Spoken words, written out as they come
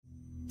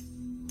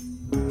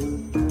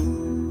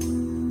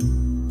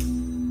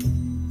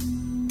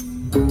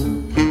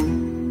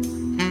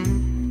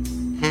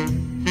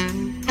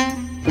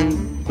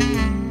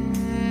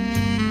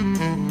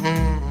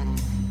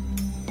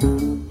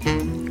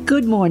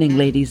morning,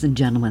 ladies and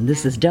gentlemen.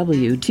 This is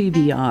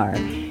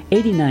WTBR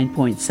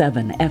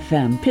 89.7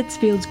 FM,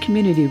 Pittsfield's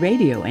Community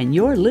Radio, and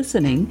you're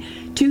listening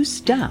to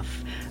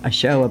Stuff, a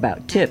show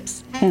about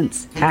tips,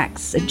 hints,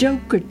 hacks, a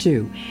joke or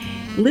two.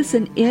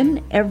 Listen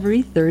in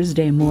every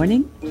Thursday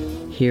morning.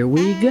 Here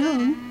we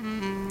go.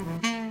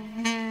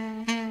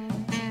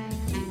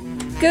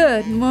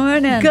 Good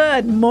morning.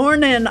 Good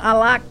morning,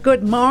 Alak.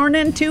 Good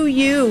morning to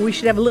you. We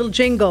should have a little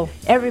jingle.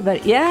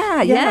 Everybody,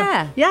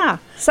 yeah.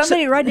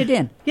 Somebody write it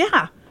in.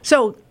 Yeah.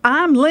 So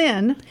I'm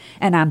Lynn.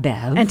 And I'm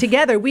Bev. And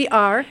together we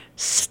are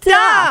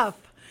Stuff.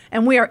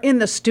 And we are in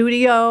the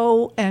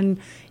studio, and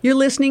you're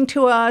listening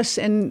to us,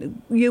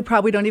 and you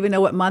probably don't even know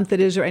what month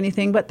it is or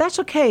anything, but that's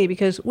okay,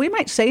 because we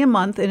might say a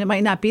month, and it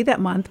might not be that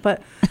month,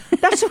 but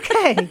that's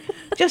okay.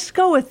 Just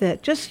go with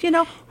it. Just,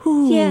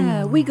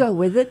 Yeah, we go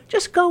with it.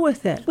 Just go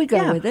with it. We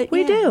go with it.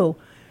 We do.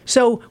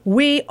 So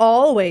we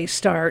always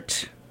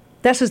start.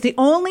 This is the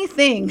only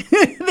thing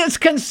that's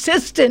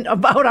consistent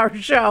about our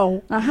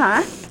show.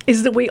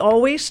 Is that we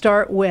always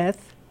start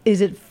with,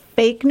 is it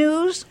fake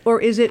news or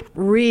is it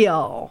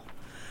real?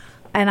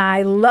 And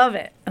I love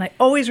it. And I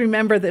always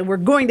remember that we're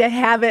going to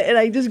have it, and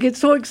I just get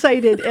so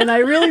excited. And I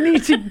really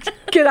need to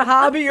get a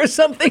hobby or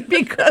something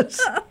because...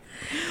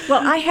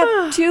 Well, I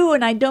have two,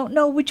 and I don't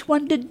know which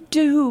one to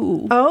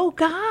do. Oh,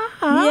 gosh.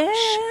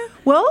 Yeah.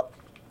 Well,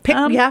 pick.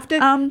 You have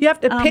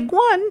to pick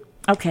one.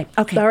 Okay.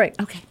 All right.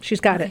 Okay. She's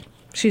got it.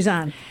 She's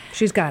on.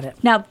 She's got it.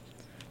 Now,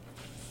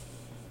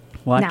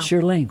 watch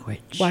your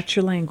language. Watch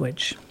your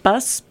language.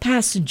 Bus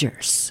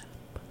passengers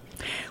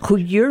who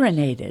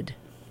urinated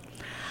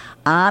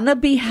on a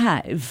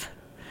beehive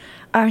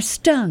are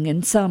stung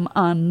in some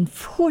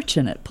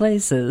unfortunate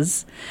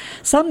places.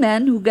 Some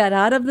men who got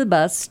out of the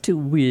bus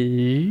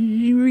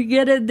to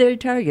get at their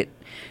target.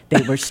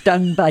 They were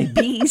stung by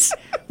bees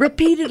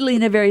repeatedly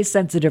in a very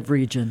sensitive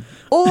region.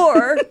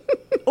 Or,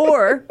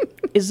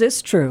 is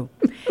this true?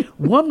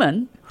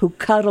 Woman who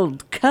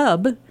cuddled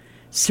cub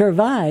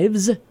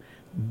survives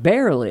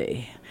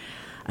barely.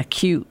 A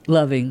cute,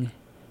 loving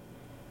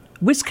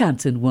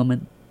Wisconsin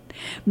woman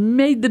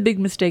made the big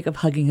mistake of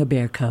hugging a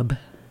bear cub.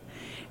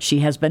 She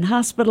has been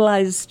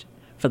hospitalized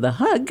for the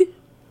hug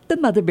the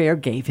mother bear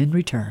gave in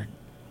return.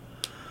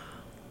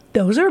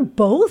 Those are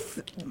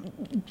both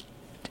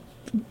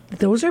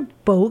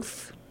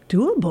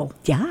doable.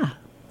 Yeah.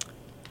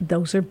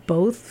 Those are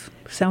both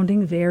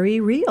sounding very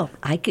real.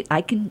 I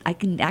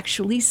can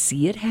actually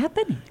see it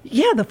happening.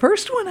 Yeah, the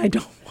first one I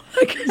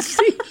can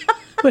see,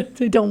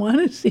 but I don't want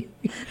to see.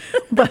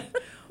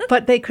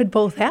 But they could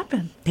both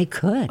happen. They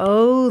could.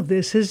 Oh,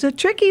 this is a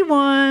tricky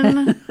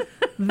one.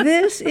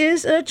 This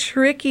is a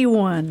tricky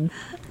one.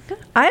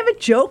 I have a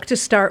joke to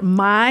start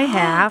my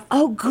half.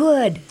 Oh,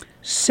 good.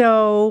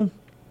 So,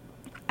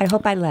 I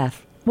hope I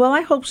laugh. Well,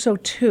 I hope so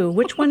too.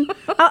 Which one?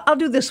 I'll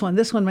do this one.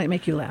 This one might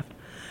make you laugh.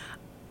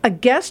 A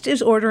guest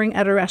is ordering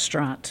at a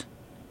restaurant,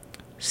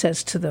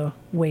 says to the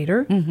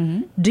waiter,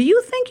 "Do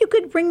you think you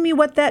could bring me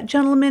what that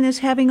gentleman is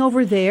having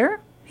over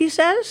there?" he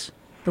says.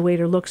 The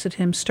waiter looks at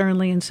him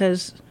sternly and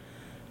says,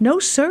 "No,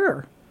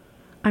 sir.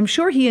 I'm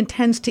sure he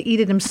intends to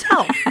eat it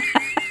himself."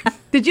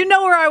 Did you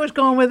know where I was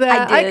going with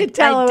that? I did. I could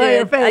tell by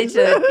your face.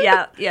 I did.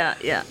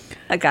 Yeah.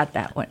 I got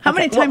that one. How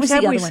many times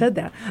have we said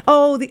that?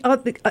 Oh, the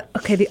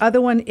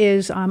other one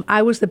is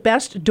I was the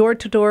best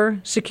door-to-door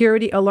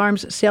security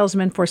alarms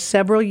salesman for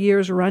several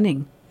years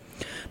running.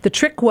 The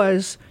trick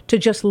was to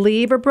just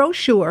leave a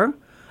brochure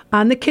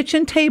on the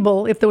kitchen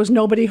table if there was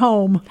nobody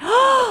home.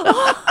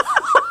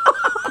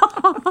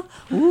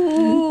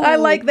 Ooh, I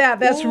like that.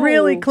 That's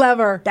really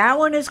clever. That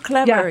one is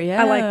clever,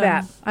 yeah.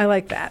 I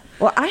like that.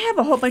 Well, I have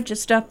a whole bunch of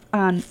stuff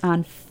on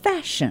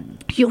fashion.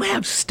 You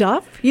have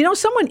stuff?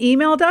 Someone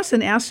emailed us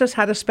and asked us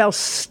how to spell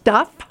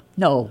stuff.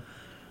 No.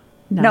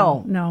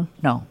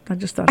 I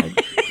just thought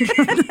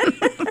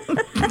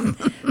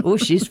Oh,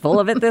 she's full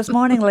of it this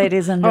morning,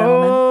 ladies and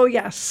gentlemen. Oh,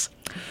 yes.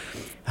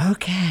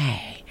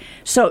 Okay.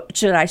 So,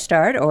 should I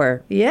start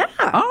or? Yeah.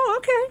 Oh,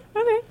 okay.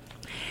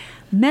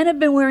 Men have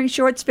been wearing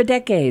shorts for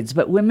decades,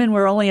 but women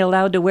were only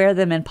allowed to wear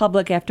them in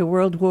public after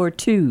World War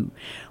II.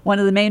 One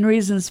of the main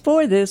reasons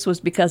for this was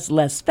because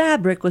less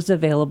fabric was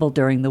available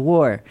during the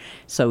war.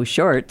 So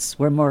shorts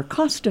were more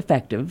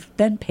cost-effective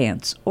than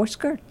pants or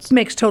skirts.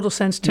 Makes total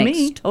sense to me.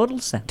 Makes total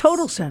sense.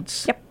 Total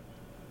sense. Yep.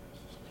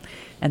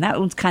 And that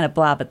one's kind of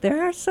blah, but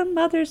there are some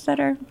others that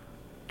are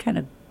kind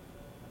of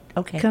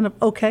okay. Kind of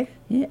okay?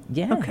 Yeah.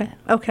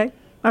 Okay.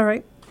 All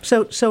right.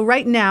 So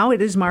right now it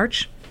is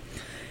March.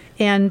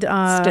 And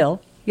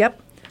still.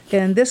 Yep.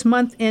 And this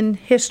month in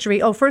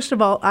history, first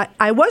of all,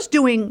 I was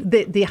doing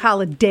the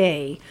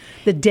holiday,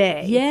 the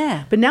day.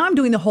 Yeah. But now I'm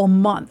doing the whole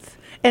month.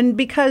 And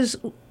because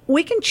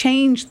we can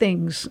change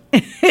things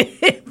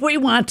if we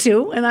want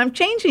to, and I'm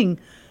changing.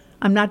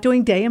 I'm not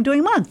doing day, I'm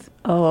doing month.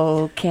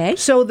 Okay.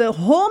 So the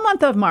whole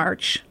month of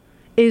March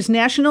is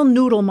National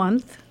Noodle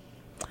Month.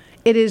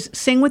 It is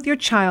Sing With Your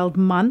Child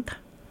Month.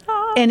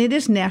 And it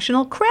is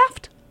National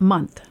Craft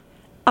Month.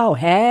 Oh,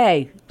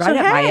 hey. Right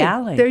up my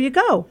alley. There you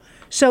go.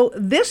 So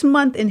this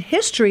month in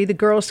history, the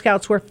Girl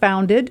Scouts were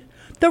founded.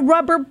 The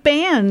rubber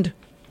band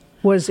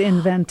was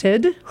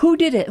invented. Who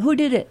did it? Who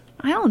did it?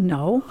 I don't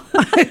know.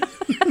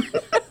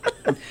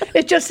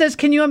 It just says,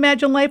 can you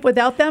imagine life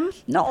without them?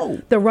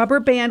 No. The rubber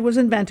band was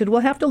invented. We'll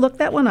have to look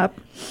that one up.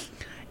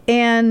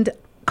 And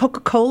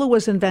Coca-Cola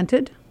was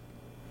invented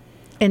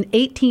in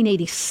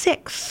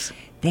 1886.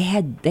 They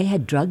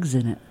had drugs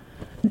in it.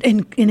 In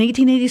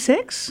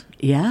 1886?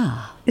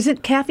 Yeah.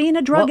 Isn't caffeine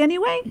a drug Well,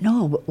 anyway?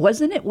 No,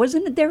 wasn't it?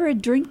 Wasn't it there a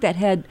drink that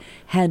had?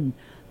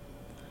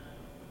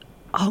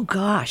 Oh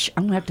gosh,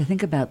 I'm gonna have to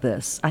think about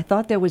this. I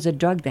thought there was a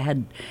drug that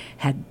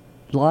had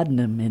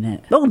laudanum in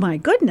it, Oh, my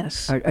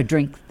goodness. or a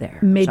drink there.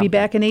 Maybe something.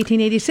 back in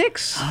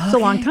 1886. It's a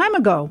long Okay. time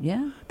ago.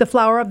 Yeah. The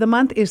flower of the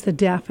month is the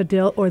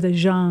daffodil or the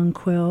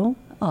jonquil.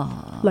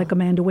 Like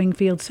Amanda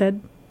Wingfield said,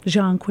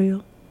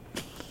 jonquil.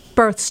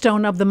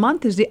 Birthstone of the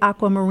month is the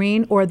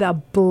aquamarine or the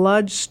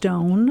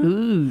bloodstone.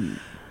 Ooh.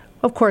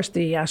 Of course,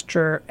 the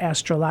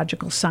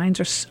astrological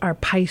signs are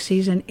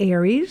Pisces and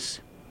Aries.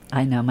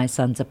 I know my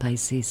son's a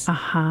Pisces.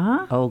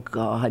 Uh-huh. Oh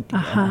God.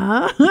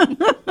 Yeah.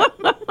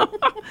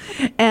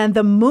 And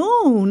the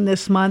moon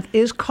this month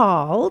is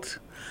called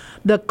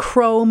the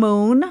Crow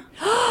moon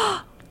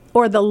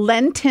or the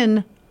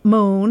Lenten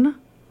moon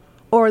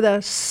or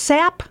the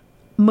Sap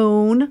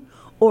moon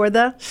or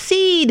the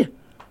Seed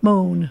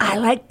moon. I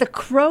like the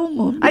crow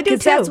moon. I do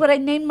because That's too. what I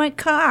named my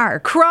car.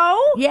 Crow?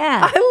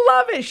 Yeah. I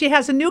love it. She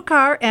has a new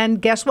car,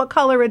 and guess what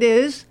color it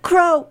is?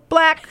 Crow.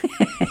 Black.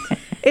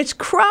 It's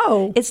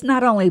crow. It's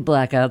not only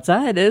black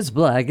outside; it's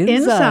black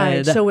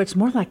Inside, so it's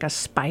more like a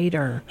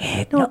spider.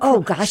 No,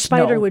 oh gosh,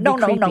 spider no. would No,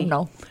 be no, creepy.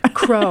 no.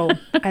 Crow.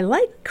 I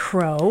like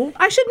crow.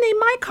 I should name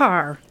my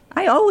car.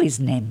 I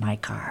always name my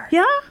car.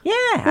 Yeah. Yeah.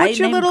 What's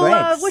your I named little?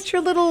 Greg's. What's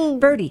your little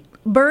Birdie?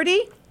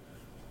 birdie?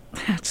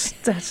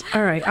 That's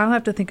all right. I'll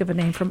have to think of a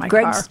name for my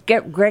car.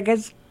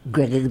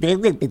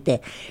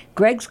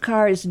 Greg's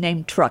car is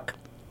named Truck.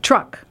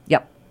 Truck.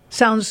 Yep,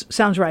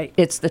 Sounds right.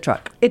 it's the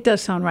truck. It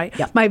does sound right.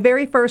 Yep. My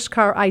very first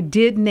car I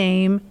did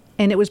name,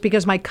 and it was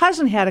because my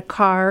cousin had a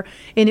car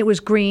and it was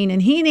green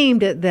and he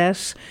named it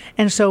this.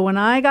 And so when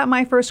I got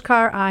my first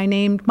car, I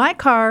named my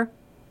car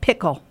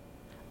Pickle.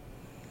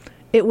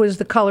 It was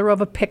the color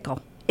of a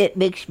pickle. It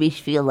makes me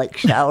feel like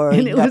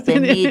showering It was,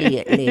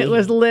 immediately. it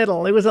was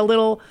little. It was a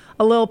little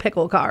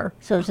pickle car.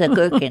 So it's a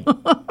gherkin.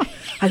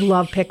 I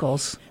love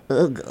pickles.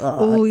 Oh, God.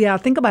 Oh yeah,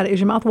 think about it. Is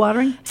your mouth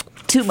watering?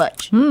 Too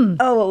much. Hmm.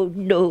 Oh,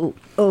 no.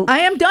 Oh, I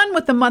am done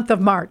with the month of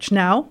March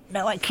now.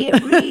 no, I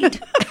can't read.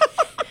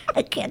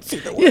 I can't see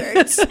the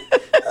words.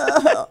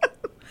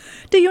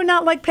 Do you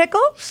not like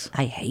pickles?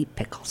 I hate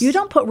pickles. You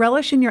don't put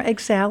relish in your egg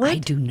salad? I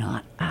do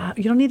not.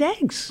 You don't eat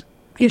eggs.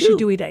 Yes, you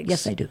do eat eggs.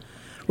 Yes, I do.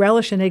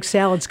 Relish and egg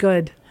salad's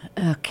good.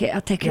 Okay,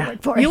 I'll take your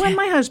word for You it. and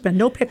my husband,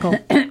 no pickle.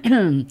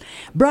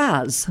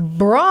 Bras.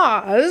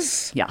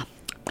 Bras. Yeah.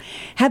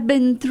 Have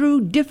been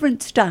through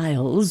different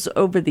styles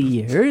over the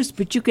years,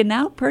 but you can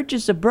now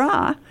purchase a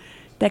bra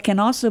that can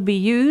also be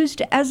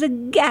used as a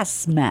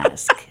gas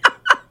mask.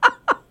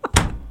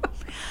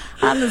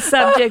 On the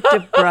subject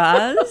of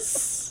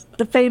bras,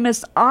 the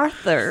famous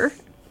author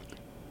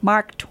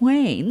Mark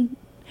Twain,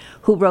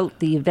 who wrote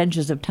The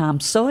Adventures of Tom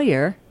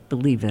Sawyer,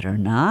 believe it or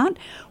not,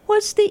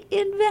 was the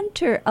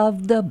inventor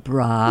of the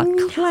bra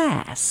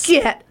clasp.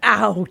 Get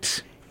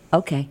out.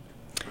 Okay.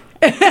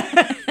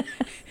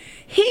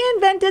 He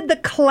invented the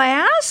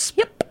clasp?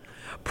 Yep.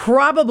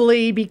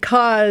 Probably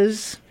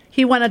because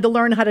he wanted to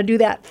learn how to do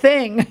that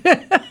thing.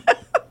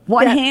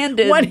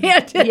 One-handed.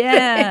 one-handed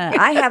Yeah,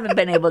 I haven't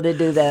been able to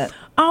do that.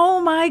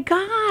 Oh my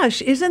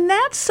gosh, isn't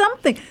that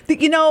something?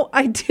 You know,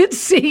 I did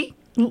see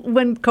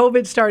when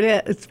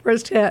COVID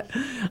first hit,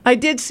 I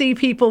did see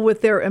people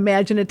with their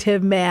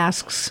imaginative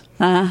masks.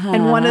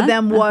 And one of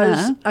them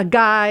was a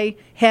guy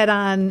had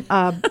on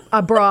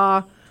a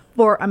bra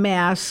for a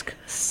mask.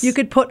 You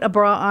could put a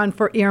bra on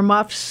for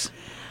earmuffs.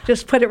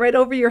 Just put it right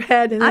over your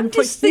head and I'm then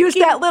just use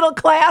thinking- that little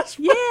clasp.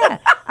 Yeah,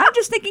 I'm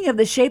just thinking of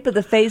the shape of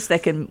the face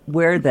that can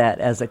wear that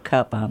as a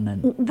cup on the.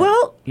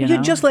 Well, you you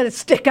know? just let it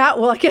stick out.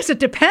 Well, I guess it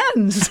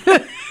depends.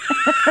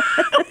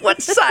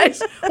 what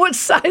size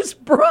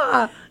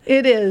bra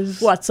it is.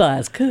 What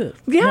size cup?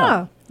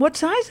 Yeah, what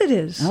size it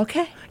is.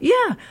 Okay.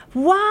 Yeah.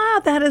 Wow,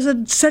 that is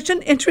such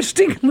an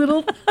interesting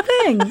little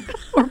thing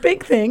or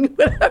big thing,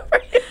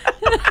 whatever.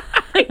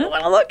 I don't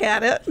want to look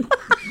at it.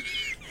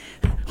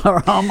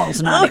 Or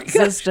almost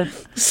non-existent.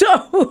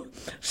 So,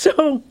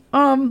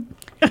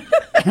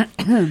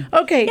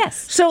 okay.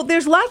 Yes. So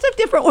there's lots of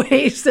different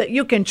ways that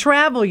you can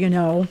travel, you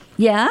know.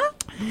 Yeah.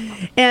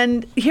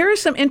 And here are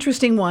some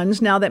interesting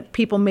ones now that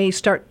people may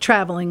start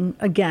traveling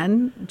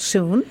again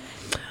soon.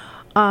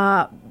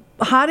 Hot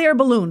air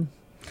balloon.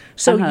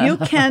 So you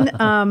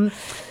can,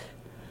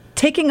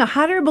 taking a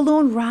hot air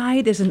balloon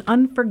ride is an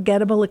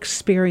unforgettable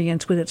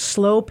experience with its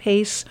slow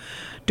pace,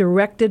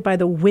 directed by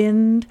the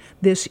wind.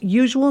 This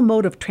usual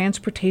mode of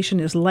transportation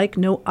is like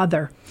no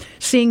other.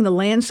 Seeing the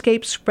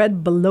landscape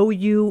spread below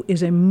you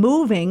is a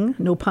moving,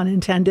 no pun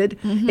intended,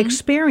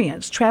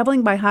 experience.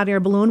 Traveling by hot air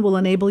balloon will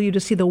enable you to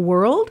see the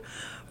world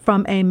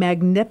from a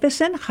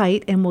magnificent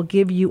height and will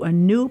give you a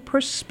new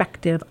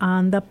perspective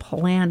on the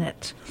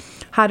planet.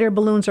 Hot air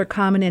balloons are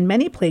common in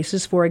many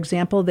places. For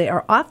example, they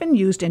are often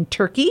used in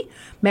Turkey,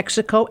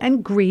 Mexico,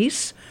 and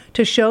Greece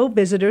to show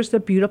visitors the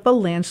beautiful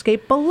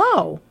landscape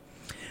below.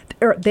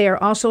 They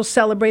are also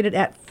celebrated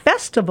at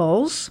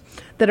festivals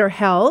that are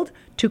held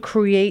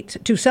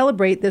to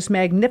celebrate this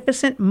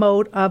magnificent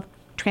mode of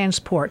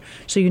transport.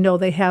 So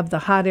they have the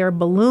Hot Air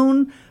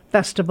Balloon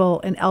Festival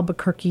in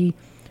Albuquerque,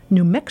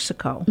 New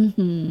Mexico,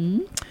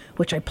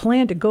 which I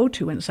plan to go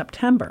to in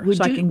September.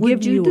 I can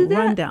give you a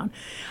rundown.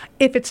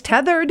 If it's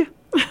tethered,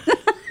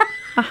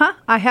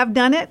 I have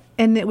done it,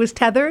 and it was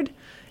tethered,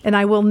 and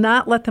I will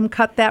not let them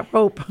cut that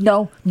rope.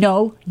 No,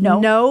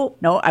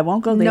 I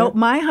won't go there. No,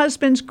 my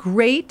husband's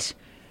great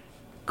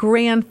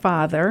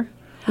grandfather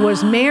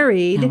was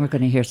married. Now we're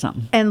going to hear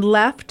something. And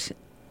left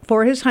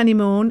for his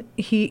honeymoon.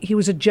 He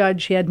was a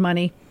judge. He had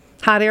money.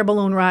 Hot air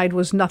balloon ride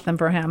was nothing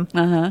for him.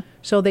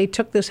 So they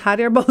took this hot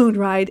air balloon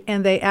ride,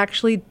 and they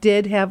actually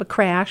did have a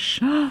crash.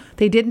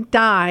 They didn't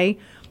die,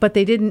 but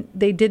they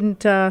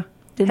didn't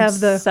have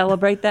the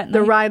celebrate that night?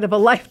 The ride of a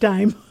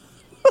lifetime.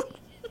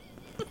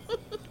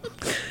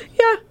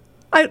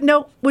 Yeah,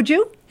 no. Would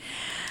you?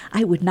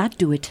 I would not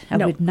do it. I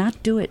would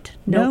not do it.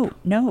 Nope.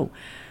 No.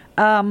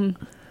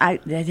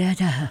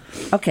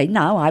 Okay,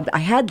 now I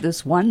had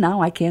this one.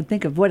 Now I can't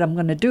think of what I'm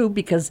going to do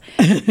because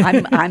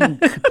I'm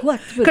perplexed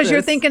with because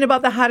you're thinking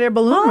about the hot air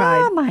balloon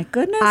ride. Oh my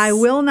goodness! I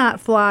will not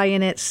fly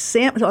in it.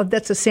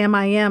 That's a Sam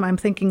I Am. I'm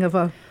thinking of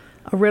a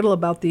riddle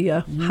about the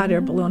hot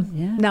air balloon.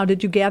 Yeah. Now,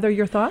 did you gather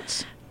your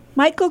thoughts?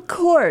 Michael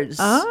Kors.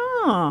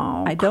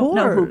 Oh, I don't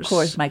know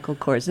who Michael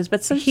Kors is,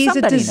 but he's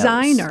a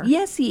designer. Knows.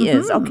 Yes, he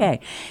is. Okay,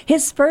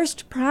 his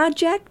first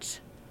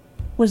project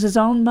was his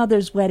own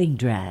mother's wedding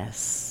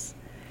dress.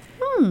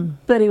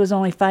 But he was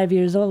only 5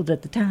 years old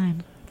at the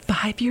time.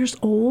 5 years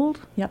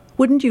old? Yep.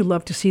 Wouldn't you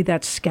love to see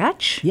that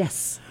sketch?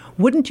 Yes.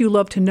 Wouldn't you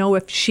love to know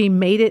if she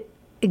made it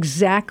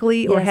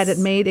exactly or had it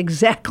made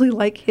exactly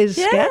like his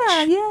sketch?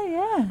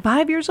 Yeah.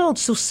 5 years old.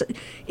 So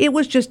it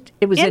was just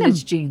It was in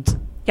his genes.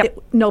 Yep.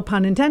 No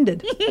pun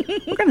intended.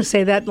 We're going to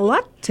say that a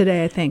lot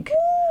today, I think.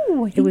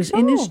 Ooh, it was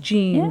in his so.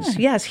 genes.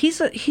 Yeah. Yes,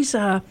 he's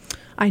a.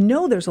 I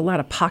know there's a lot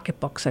of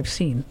pocketbooks I've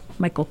seen.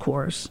 Michael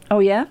Kors. Oh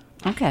yeah.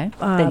 Okay.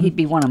 Then he'd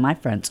be one of my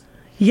friends.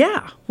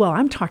 Yeah. Well,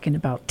 I'm talking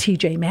about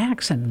TJ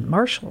Maxx and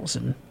Marshalls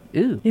and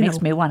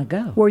makes me want to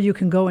go. Where you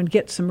can go and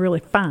get some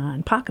really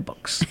fine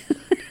pocketbooks,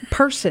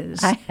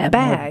 purses, I have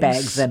bags. more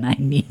bags than I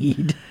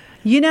need.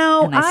 And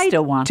I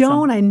still want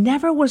don't. some. I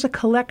never was a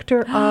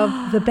collector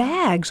of the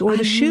bags or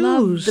the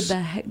shoes. Love the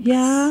bags.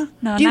 Yeah.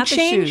 No, Do you not the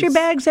change your shoes.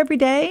 bags every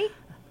day?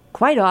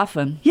 Quite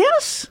often.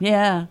 Yes.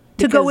 Yeah.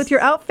 To go with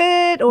your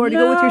outfit or to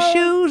go with your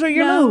shoes or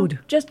your mood?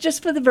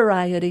 Just for the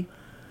variety.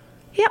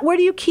 Yeah. Where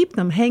do you keep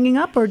them? Hanging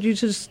up, or do you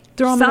just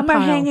throw them in a Some pile?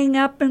 are hanging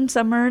up and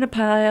some are in a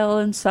pile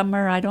and some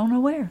are I don't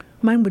know where.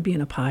 Mine would be in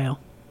a pile.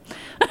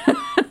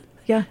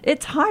 Yeah.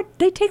 It's hard.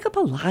 They take up a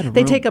lot of room.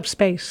 They take up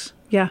space.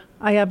 Yeah.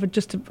 I have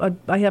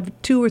I have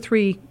 2 or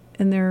 3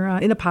 in there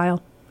in a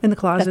pile in the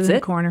closet That's in it?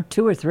 the corner.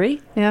 2 or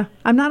 3? Yeah.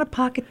 I'm not a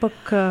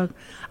pocketbook. I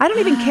don't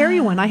even carry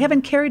one. I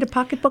haven't carried a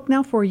pocketbook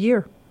now for a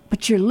year.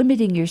 But you're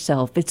limiting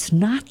yourself. It's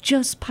not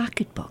just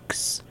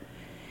pocketbooks.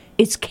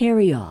 It's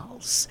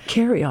carry-alls.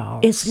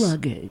 Carry-alls. It's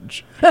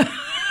luggage.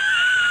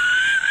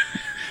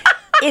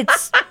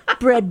 It's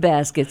bread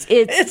baskets.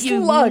 It's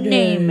you luggage.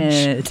 Name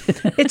it.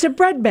 It's a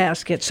bread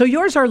basket. So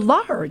yours are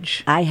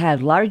large. I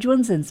have large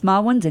ones and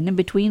small ones and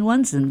in-between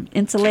ones and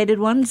insulated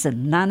ones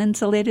and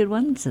non-insulated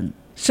ones. And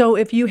So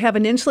if you have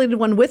an insulated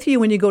one with you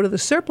when you go to the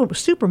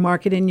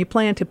supermarket and you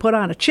plan to put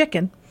on a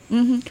chicken,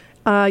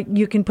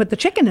 you can put the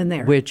chicken in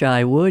there. which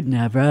I would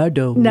never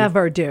do.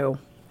 Never do.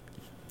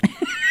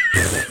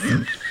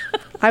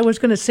 I was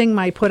going to sing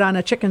my Put On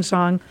a Chicken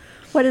song.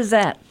 What is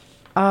that?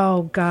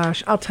 Oh,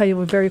 gosh. I'll tell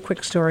you a very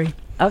quick story.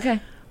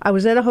 Okay. I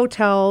was at a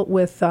hotel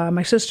with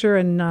my sister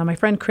and my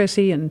friend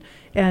Chrissy, and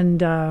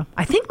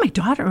I think my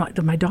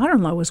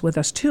daughter-in-law was with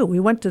us, too. We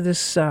went to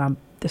this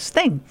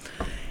thing.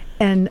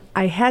 And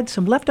I had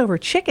some leftover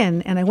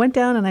chicken, and I went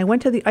down and I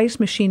went to the ice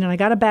machine, and I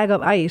got a bag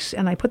of ice,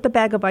 and I put the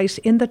bag of ice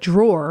in the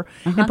drawer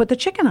and put the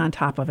chicken on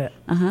top of it,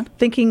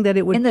 thinking that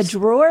it would... In the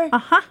drawer?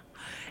 Uh-huh.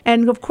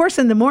 And, of course,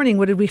 in the morning,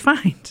 what did we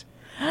find?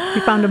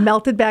 We found a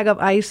melted bag of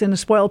ice and a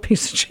spoiled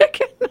piece of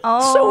chicken.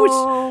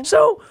 Oh.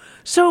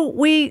 So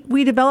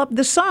we developed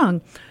this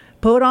song.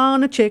 Put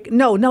on a chicken.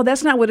 No,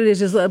 that's not what it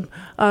is. Is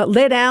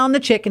lay down the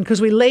chicken, because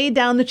we laid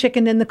down the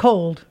chicken in the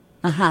cold.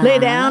 Lay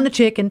down the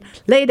chicken,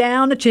 lay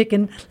down the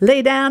chicken,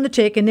 lay down the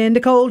chicken in the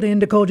cold, in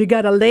the cold. You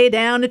gotta lay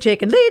down the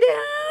chicken, lay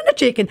down the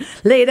chicken,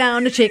 lay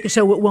down the chicken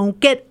so it won't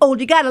get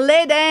old. You gotta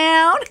lay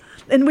down.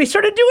 And we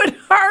started doing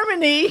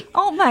harmony.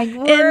 Oh, my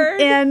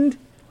word. And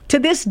to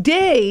this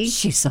day,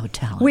 She's so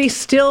talented. we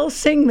still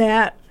sing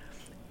that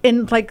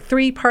in like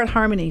 3-part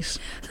harmonies.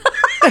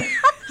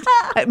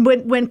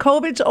 When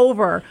COVID's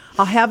over,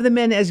 I'll have them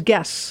in as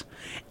guests.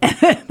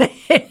 And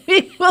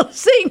they will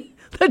sing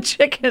the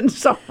chicken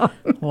song.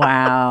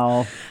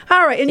 Wow.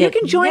 All right, and you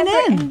can join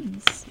never in.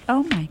 ends.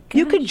 Oh, my God.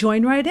 You could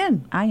join right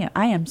in. I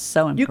am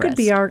so impressed. You could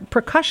be our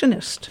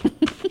percussionist.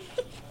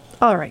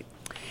 All right,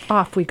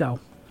 off we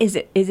go. Is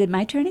it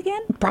my turn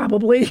again?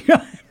 Probably.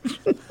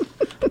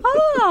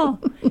 Oh,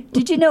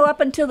 did you know up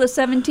until the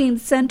 17th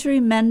century,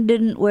 men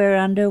didn't wear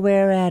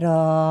underwear at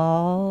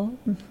all?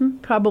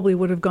 Probably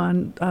would have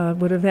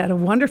had a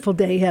wonderful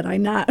day had I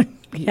not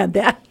had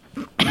that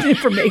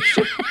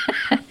information.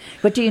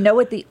 But do you know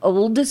what the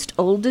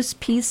oldest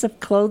piece of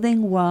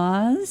clothing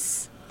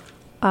was?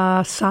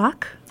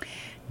 Sock.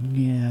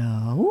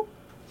 No.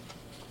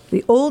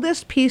 The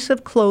oldest piece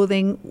of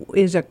clothing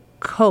is a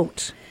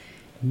coat.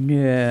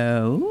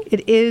 No.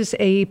 It is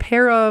a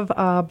pair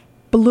of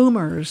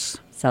bloomers.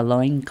 It's a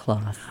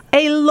loincloth.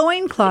 A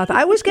loincloth.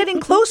 I was getting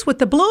close with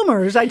the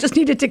bloomers. I just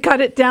needed to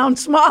cut it down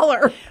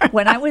smaller.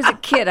 When I was a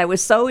kid, I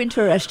was so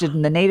interested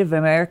in the Native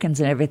Americans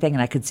and everything,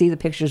 and I could see the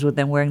pictures with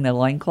them wearing the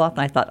loincloth,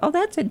 and I thought, oh,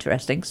 that's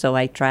interesting. So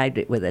I tried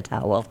it with a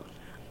towel.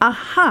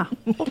 Aha.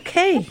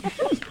 Okay.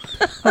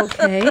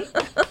 Okay.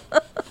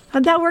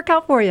 How'd that work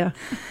out for you?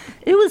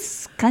 It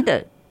was kind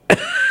of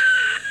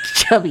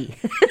chubby.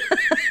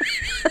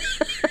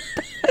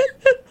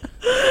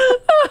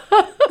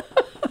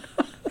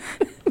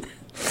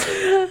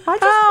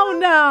 Oh,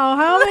 no.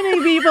 How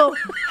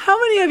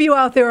many of you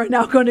out there are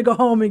now going to go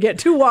home and get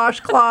 2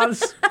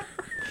 washcloths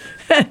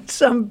and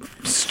some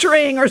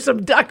string or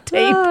some duct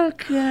tape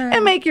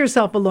and make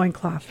yourself a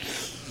loincloth?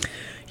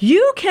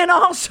 You can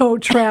also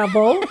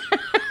travel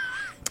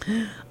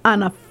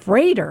on a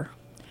freighter.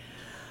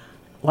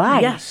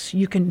 Why? Yes,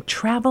 you can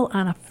travel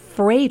on a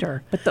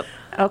freighter.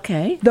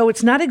 Okay. Though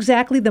it's not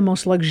exactly the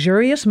most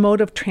luxurious mode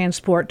of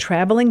transport,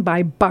 traveling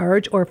by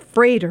barge or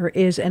freighter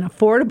is an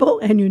affordable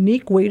and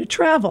unique way to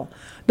travel.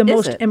 The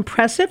most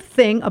impressive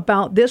thing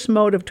about this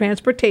mode of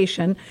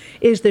transportation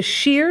is the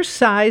sheer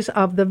size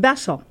of the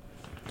vessel.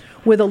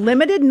 With a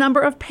limited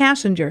number of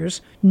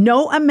passengers,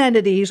 no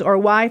amenities or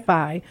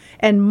Wi-Fi,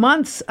 and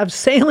months of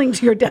sailing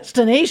to your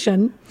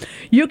destination,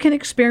 you can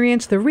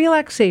experience the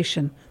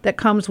relaxation that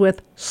comes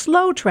with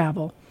slow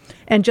travel.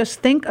 And just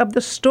think of the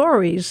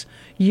stories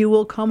you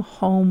will come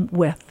home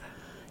with.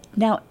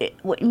 Now,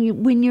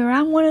 when you're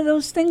on one of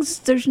those things,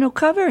 there's no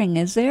covering,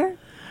 is there?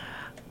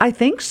 I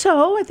think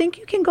so. I think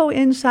you can go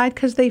inside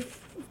because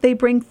they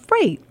bring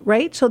freight,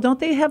 right? So don't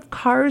they have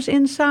cars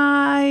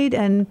inside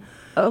and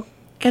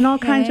all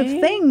kinds of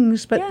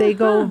things? But they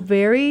go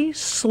very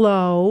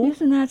slow.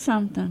 Isn't that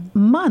something?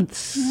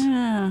 Months.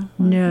 Yeah. Okay.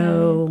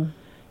 No.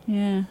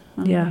 Yeah.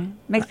 Okay. Yeah.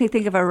 Makes me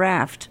think of a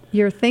raft.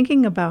 You're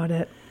thinking about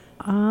it.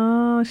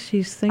 Oh,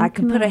 she's thinking I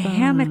can put a about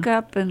hammock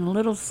up and a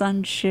little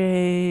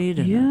sunshade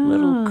and a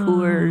little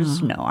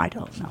Coors. No, I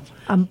don't know.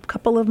 A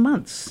couple of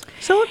months.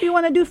 So if you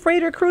want to do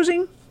freighter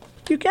cruising,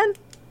 you can.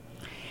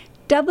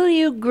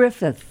 W.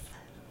 Griffith,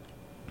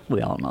 we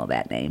all know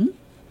that name,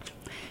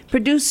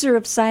 producer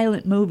of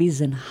silent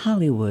movies in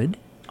Hollywood,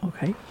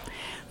 Okay.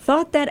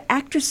 thought that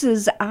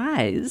actresses'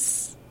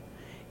 eyes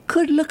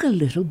could look a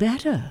little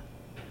better.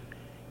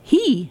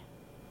 He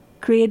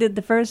created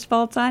the first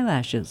false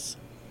eyelashes.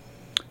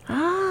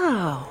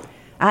 Oh.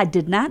 I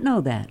did not know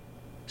that.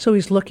 So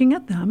he's looking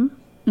at them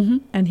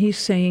and he's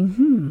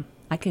saying,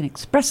 I can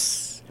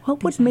express.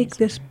 what would make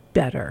this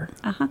better?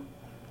 Uh-huh.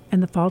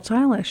 And the false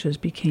eyelashes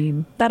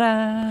became,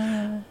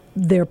 Ta-da!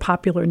 they're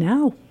popular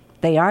now.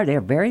 They are.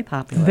 They're very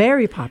popular.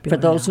 Very popular.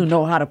 For those now. who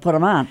know how to put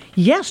them on.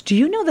 Yes. Do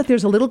you know that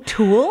there's a little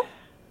tool?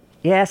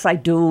 Yes, I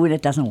do, and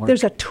it doesn't work.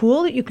 There's a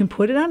tool that you can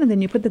put it on, and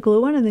then you put the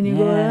glue on, and then you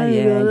go and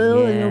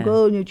you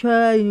go and you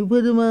try, and you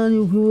put them on,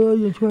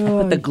 you try.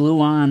 Put the glue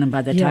on, and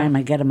by the time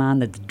I get them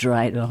on, it's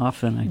dried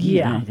off. And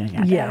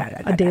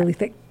a daily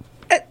thing.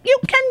 You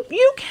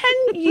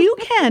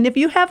can, if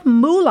you have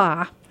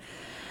moolah,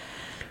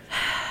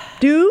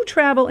 do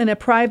travel in a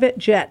private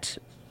jet.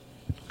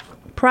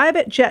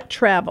 Private jet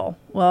travel.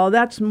 Well,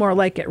 that's more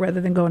like it rather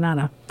than going on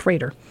a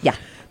freighter. Yeah.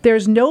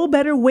 There's no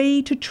better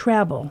way to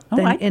travel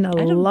than in a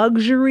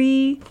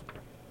luxury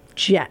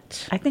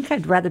jet. I think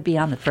I'd rather be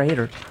on the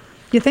freighter.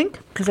 You think?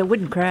 Because it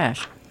wouldn't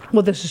crash.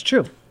 Well, this is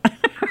true.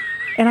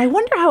 And I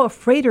wonder how a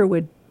freighter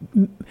would,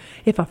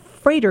 if a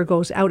freighter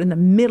goes out in the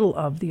middle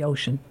of the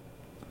ocean,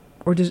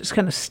 or does it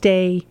kind of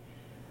stay?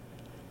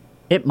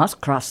 It must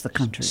cross the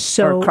country.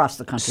 So, or cross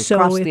the country, so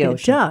cross if the it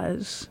ocean.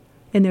 does,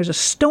 and there's a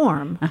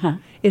storm,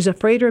 is a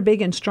freighter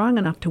big and strong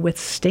enough to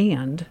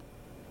withstand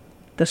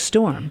the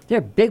storm?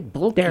 They're big,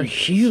 bulky, They're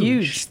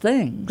huge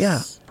things.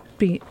 Yeah.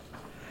 Be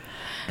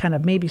kind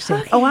of maybe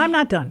say, oh, I'm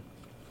not done.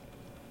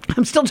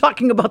 I'm still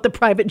talking about the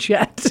private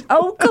jet.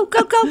 Oh, go.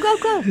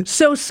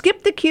 So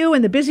skip the queue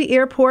in the busy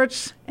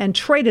airports and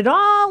trade it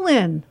all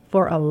in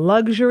for a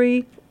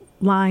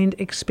luxury-lined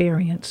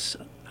experience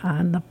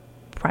on the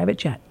private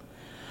jet.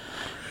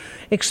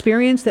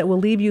 Experience that will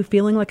leave you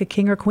feeling like a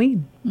king or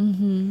queen.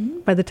 Mm-hmm.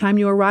 By the time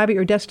you arrive at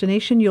your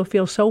destination, you'll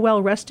feel so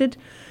well rested,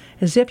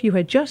 as if you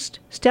had just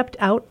stepped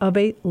out of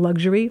a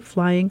luxury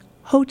flying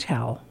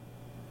hotel.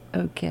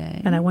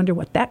 Okay. And I wonder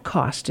what that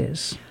cost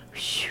is.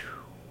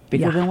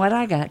 Bigger than what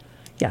I got.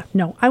 Yeah,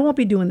 no, I won't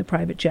be doing the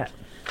private jet.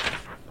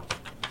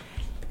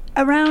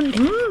 Around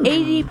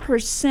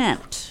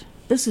 80%,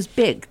 this is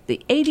big,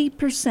 the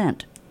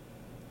 80%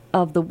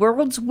 of the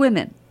world's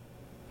women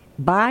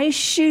buy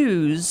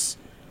shoes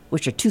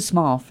which are too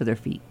small for their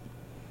feet.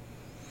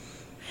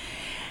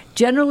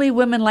 Generally,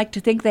 women like to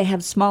think they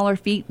have smaller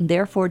feet and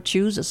therefore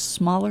choose a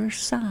smaller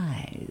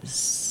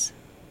size.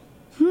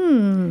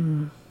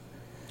 I've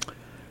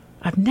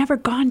never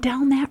gone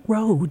down that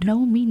road.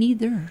 No, me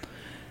neither.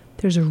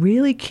 There's a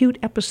really cute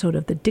episode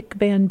of the Dick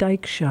Van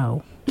Dyke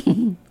Show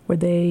where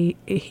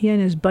he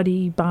and his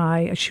buddy buy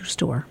a shoe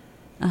store.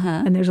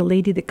 And there's a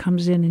lady that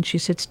comes in and she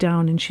sits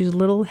down and she's a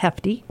little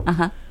hefty.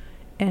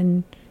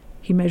 And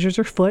he measures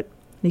her foot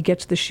and he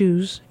gets the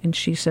shoes and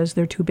she says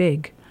they're too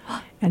big.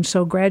 And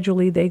so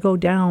gradually they go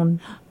down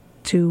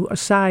to a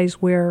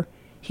size where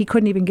he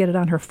couldn't even get it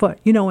on her foot.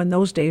 You know, in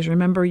those days,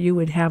 remember, you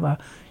would have a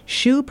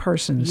shoe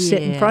person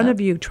sit in front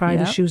of you, try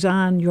the shoes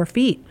on your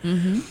feet.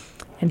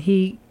 And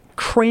he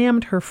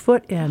crammed her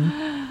foot in,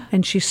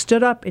 and she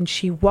stood up and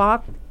she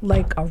walked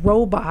like a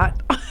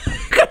robot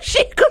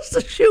because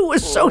the shoe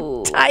was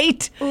so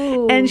tight.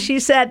 And she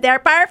said, "They're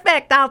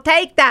perfect. I'll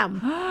take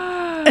them."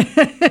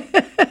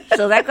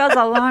 So that goes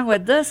along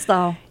with this,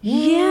 though.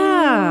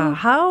 Yeah.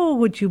 How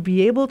would you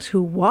be able to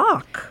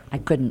walk? I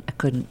couldn't.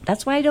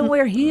 That's why I don't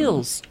wear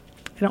heels.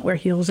 I don't wear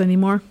heels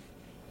anymore.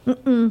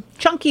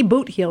 Chunky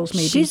boot heels,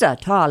 maybe. She's a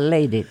tall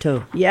lady,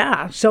 too.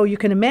 Yeah. So you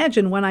can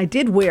imagine when I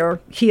did wear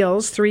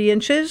heels, 3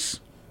 inches.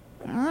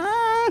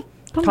 Oh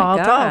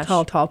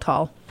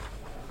Tall.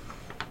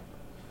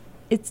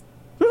 It's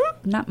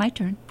not my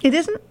turn. It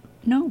isn't?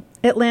 No.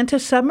 Atlanta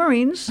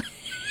Submarines.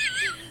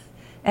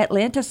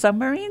 Atlanta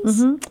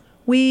Submarines?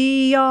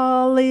 We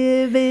all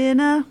live in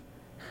a...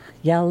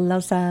 Yellow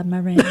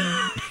submarine.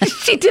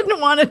 She didn't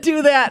want to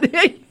do that.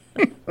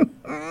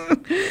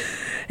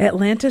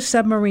 Atlanta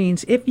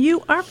Submarines. If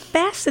you are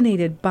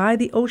fascinated by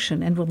the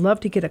ocean and would love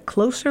to get a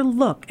closer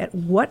look at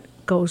what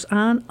goes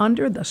on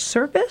under the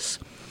surface,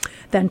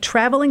 then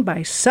traveling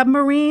by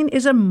submarine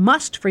is a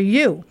must for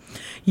you.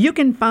 You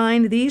can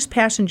find these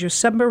passenger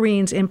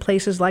submarines in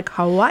places like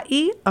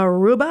Hawaii,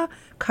 Aruba,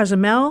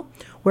 Cozumel,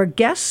 where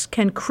guests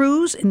can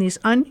cruise in these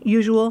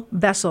unusual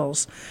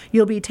vessels.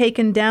 You'll be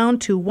taken down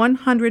to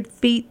 100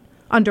 feet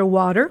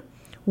underwater,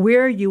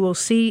 where you will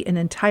see an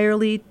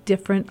entirely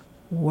different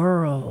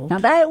world. Now,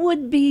 that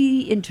would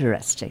be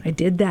interesting. I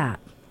did that.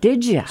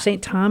 Did you?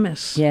 St.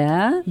 Thomas.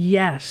 Yeah?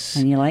 Yes.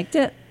 And you liked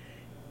it?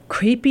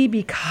 Creepy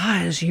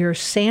because you're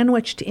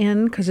sandwiched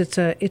in, because it's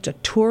a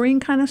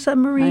touring kind of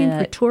submarine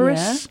for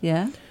tourists.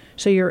 Yeah.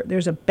 So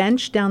there's a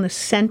bench down the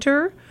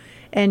center,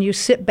 and you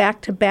sit back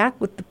to back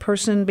with the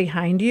person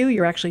behind you.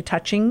 You're actually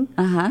touching.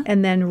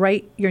 And then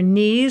your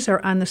knees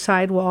are on the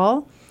side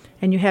wall,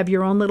 and you have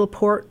your own little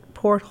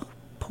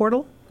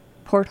porthole.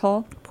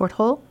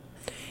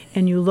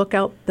 And you look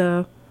out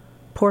the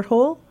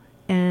porthole,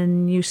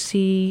 and you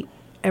see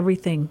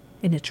everything,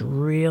 and it's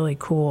really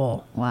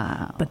cool.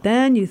 Wow. But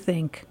then you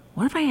think,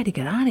 what if I had to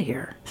get out of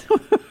here?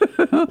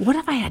 What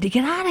if I had to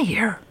get out of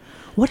here?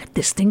 What if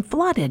this thing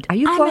flooded? Are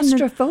you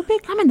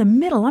claustrophobic? I'm in the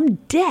middle. I'm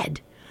dead.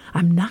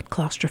 I'm not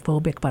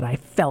claustrophobic, but I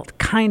felt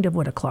kind of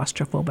what a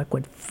claustrophobic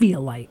would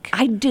feel like.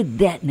 I did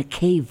that in a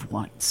cave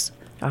once.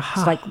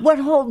 It's like, what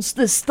holds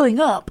this thing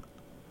up?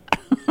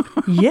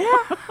 Yeah.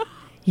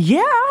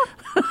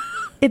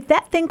 If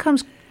that thing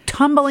comes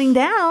tumbling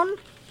down,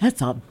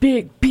 that's a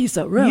big piece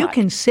of rock. You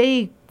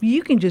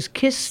can just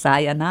kiss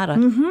sayonara.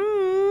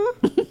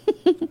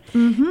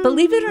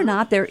 Believe it or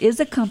not, there is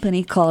a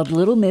company called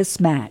Little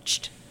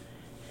Mismatched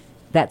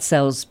that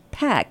sells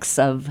packs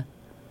of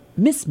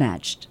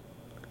mismatched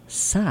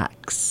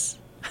socks.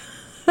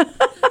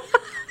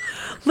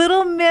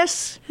 Little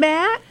Miss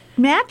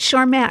Match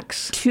or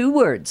Max? 2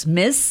 words,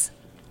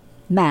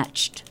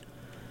 mismatched.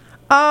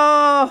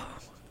 Oh,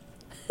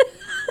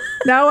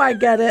 now I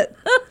get it.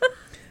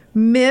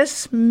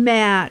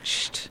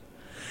 Mismatched.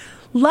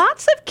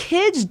 Lots of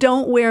kids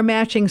don't wear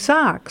matching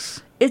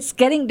socks. It's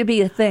getting to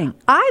be a thing.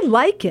 I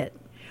like it.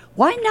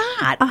 Why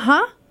not?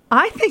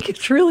 I think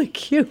it's really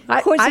cute.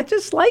 Of course, I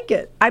just like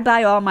it. I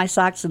buy all my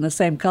socks in the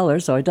same color,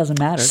 so it doesn't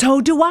matter.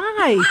 So do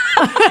I.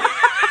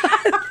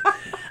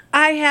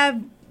 I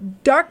have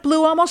dark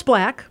blue, almost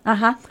black,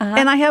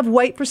 and I have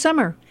white for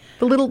summer.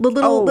 The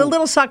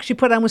little socks you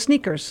put on with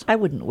sneakers. I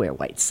wouldn't wear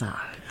white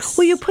socks.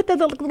 Well, you put the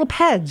little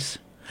pads.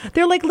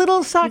 They're like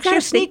little socks.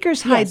 Your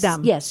sneakers hide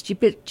them. Yes, you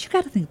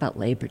got to think about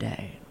Labor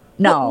Day.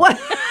 No. What?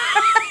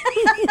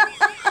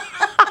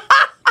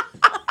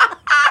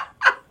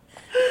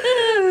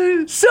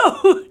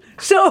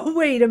 So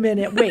wait a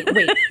minute.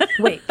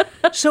 Wait.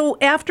 So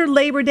after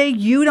Labor Day,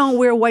 you don't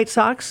wear white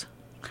socks?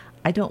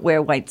 I don't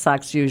wear white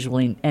socks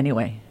usually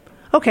anyway.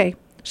 Okay.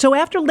 So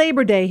after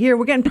Labor Day, here,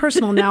 we're getting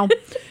personal now.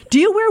 Do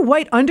you wear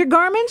white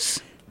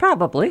undergarments?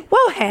 Probably.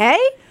 Well, hey.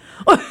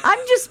 I'm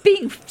just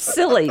being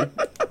silly.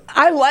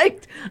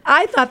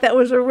 I thought that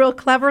was a real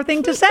clever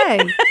thing to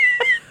say.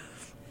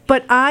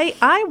 But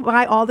I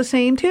buy all the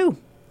same, too.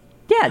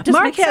 Yeah, it just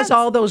Mark makes has sense.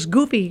 all those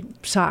goofy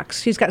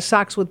socks. He's got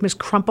socks with Miss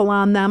Crumple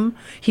on them.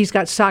 He's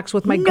got socks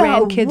with my No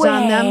grandkids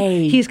on them.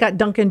 way. He's got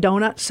Dunkin'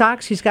 Donut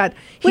socks.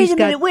 Wait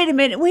a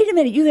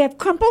minute. You have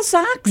crumple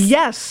socks?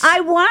 Yes. I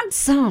want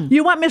some.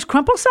 You want Miss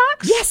Crumple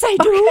socks? Yes, I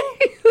do.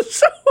 Okay.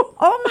 So,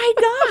 Oh my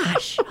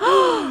gosh.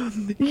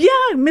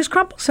 yeah, Miss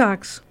Crumple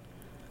socks.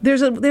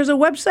 There's a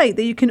website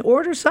that you can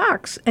order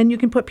socks and you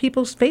can put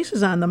people's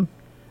faces on them.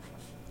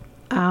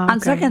 On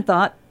second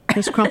thought.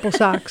 Miss Crumple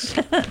socks.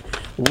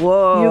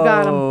 Whoa. You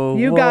got them.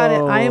 You got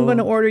it. I am whoa. going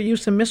to order you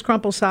some Miss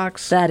Crumple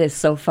socks. That is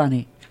so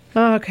funny.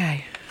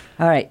 Okay.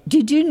 All right.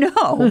 Did you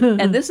know,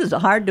 and this is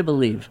hard to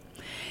believe,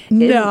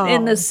 No.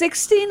 in the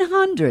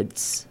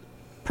 1600s,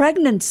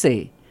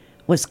 pregnancy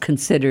was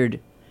considered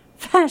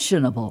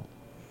fashionable.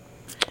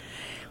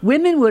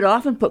 Women would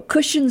often put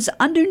cushions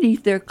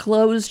underneath their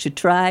clothes to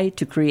try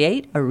to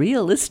create a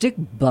realistic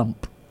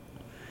bump.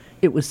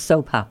 It was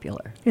so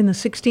popular. In the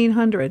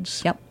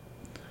 1600s. Yep.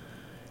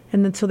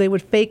 And then so they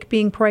would fake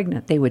being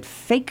pregnant. They would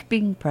fake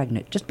being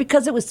pregnant just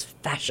because it was It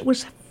fashion.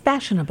 was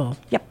fashionable.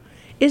 Yep.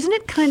 Isn't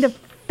it kind of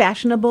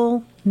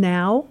fashionable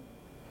now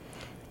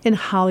in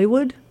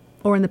Hollywood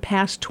or in the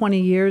past 20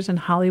 years in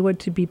Hollywood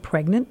to be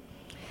pregnant?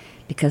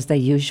 Because they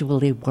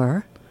usually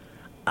were.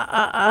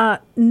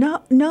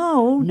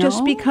 No, just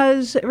No?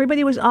 because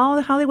all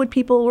the Hollywood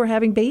people were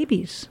having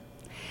babies.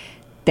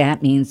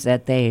 That means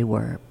that they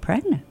were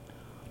pregnant.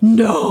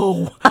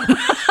 No.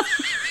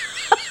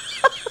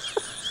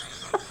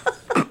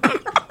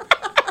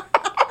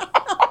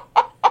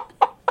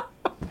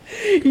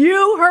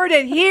 You heard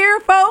it here,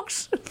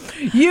 folks.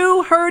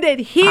 You heard it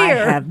here.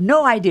 I have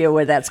no idea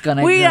where that's going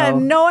to go. We had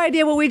no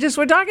idea what we just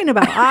were talking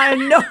about. I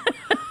know.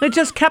 It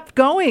just kept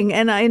going,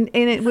 and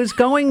it was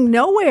going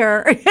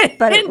nowhere.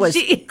 But it And was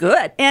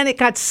good. and it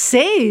got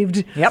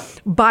saved. Yep.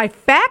 By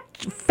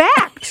fact,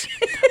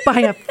 by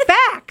a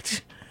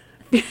fact.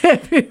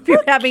 If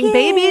you're having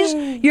babies,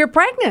 you're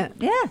pregnant.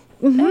 Yeah.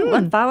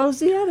 One follows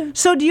the other.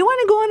 So, do you want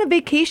to go on a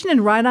vacation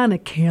and ride on a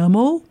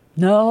camel?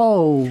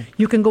 No.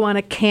 You can go on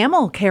a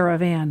camel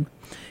caravan.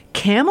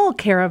 Camel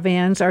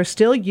caravans are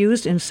still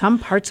used in some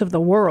parts of the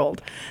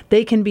world.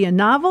 They can be a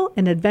novel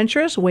and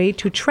adventurous way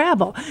to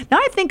travel. Now,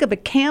 I think of a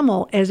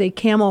camel as a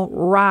camel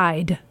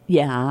ride,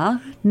 Yeah.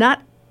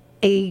 not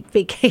a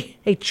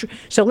vacation.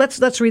 So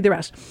let's read the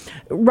rest.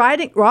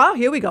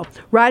 Here we go.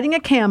 Riding a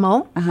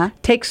camel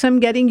takes some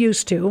getting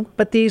used to,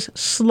 but these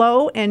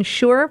slow and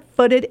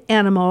sure-footed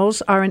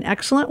animals are an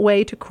excellent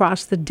way to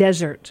cross the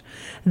desert.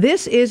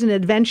 This is an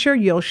adventure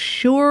you'll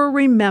sure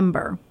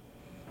remember.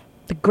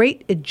 The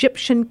Great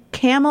Egyptian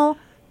Camel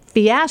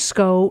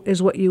Fiasco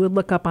is what you would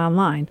look up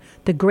online.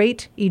 The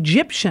Great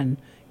Egyptian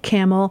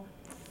Camel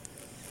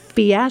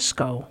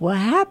Fiasco. What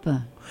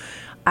happened?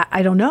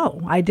 I don't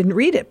know. I didn't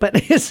read it, but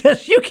it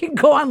says you can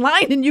go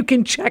online and you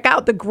can check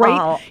out the Great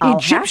I'll have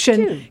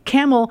Egyptian to.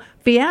 Camel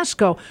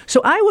Fiasco.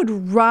 So I would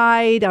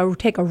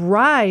take a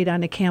ride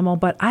on a camel,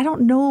 but I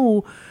don't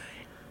know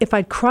if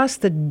I'd cross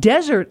the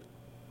desert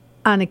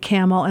on a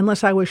camel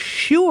unless I was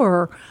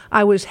sure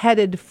I was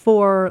headed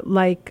for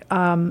like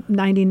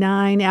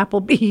 99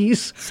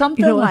 Applebee's,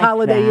 Something a like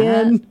Holiday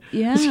that. Inn,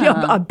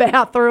 Yeah. a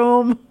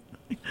bathroom,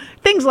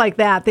 things like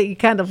that you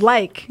kind of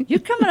like. You're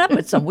coming up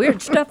with some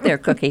weird stuff there,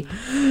 Cookie.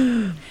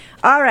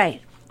 All right.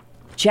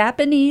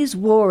 Japanese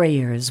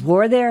warriors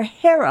wore their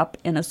hair up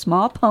in a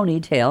small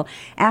ponytail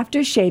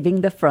after shaving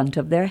the front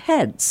of their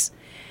heads.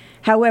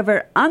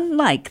 However,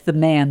 unlike the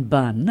man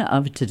bun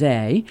of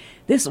today,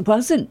 this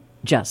wasn't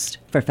just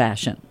for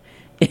fashion.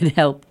 It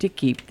helped to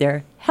keep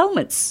their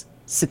helmets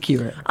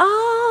secure.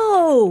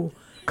 Oh,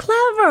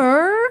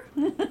 clever.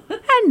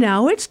 And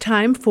now it's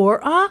time for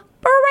a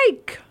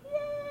break.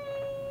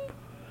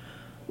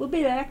 We'll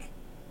be back.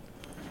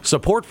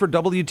 Support for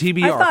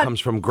WTBR I thought- comes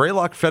from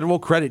Greylock Federal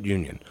Credit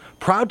Union,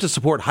 proud to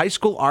support high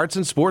school arts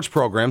and sports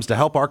programs to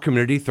help our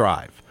community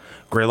thrive.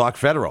 Greylock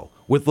Federal,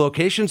 with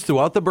locations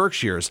throughout the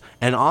Berkshires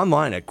and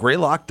online at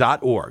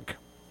greylock.org.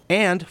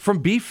 And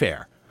from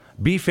BeFair.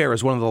 BeFair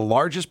is one of the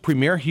largest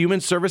premier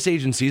human service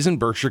agencies in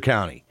Berkshire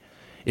County.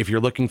 If you're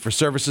looking for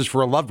services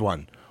for a loved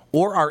one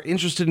or are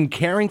interested in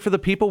caring for the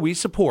people we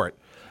support,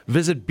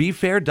 visit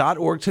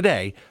befair.org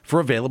today for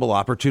available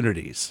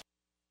opportunities.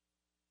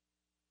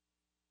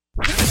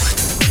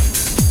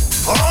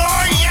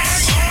 Oh,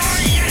 yes!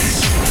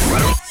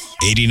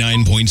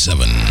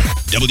 89.7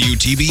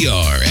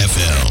 WTBR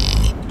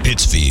FM,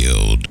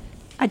 Pittsfield.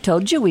 I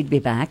told you we'd be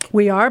back.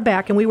 We are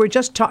back, and we were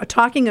just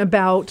talking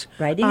about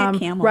Riding a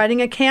camel.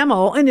 Riding a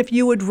camel, and if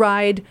you would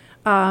ride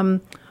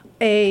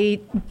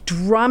a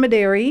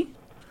dromedary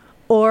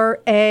or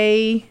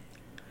a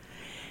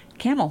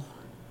Camel.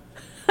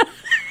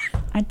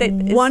 I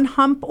think one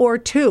hump or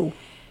two.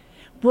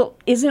 Well,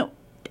 isn't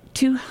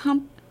two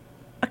hump?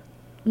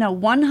 No,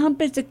 one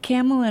hump is a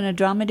camel and a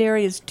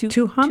dromedary is two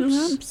Two humps? Two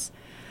humps.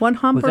 One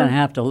hump. We're going to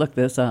have to look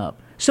this up.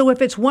 So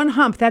if it's one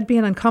hump, that'd be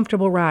an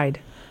uncomfortable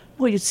ride.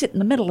 Well, you sit in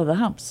the middle of the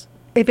humps.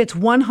 If it's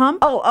one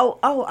hump,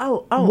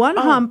 one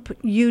hump,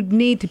 you'd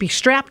need to be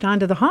strapped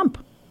onto the hump.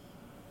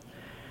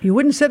 You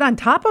wouldn't sit on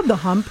top of the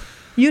hump.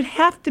 You'd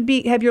have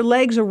to have your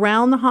legs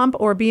around the hump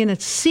or be in a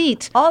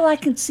seat. All I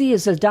can see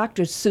is a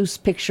Dr.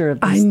 Seuss picture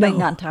of this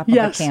thing on top of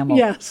a camel.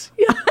 Yes.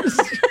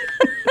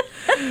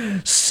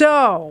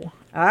 So,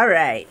 All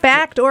right.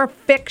 fact or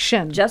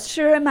fiction? Just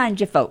to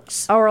remind you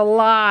folks, Or a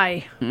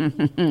lie?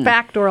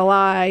 Fact or a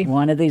lie?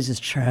 one of these is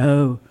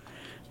true.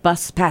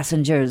 Bus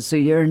passengers who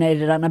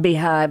urinated on a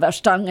beehive are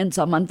stung in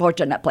some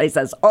unfortunate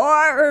places.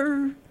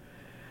 Or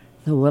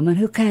the woman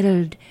who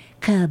cuddled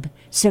cub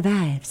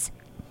survives.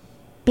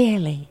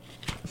 Barely.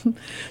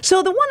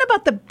 So the one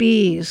about the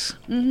bees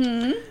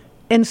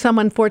in some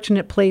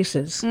unfortunate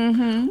places,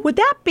 would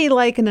that be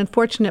like an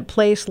unfortunate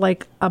place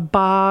like a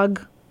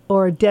bog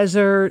or a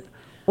desert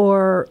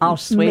or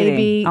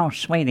maybe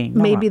sweetie.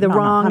 maybe the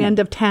wrong honey. end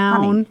of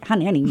town?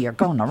 Honey, you're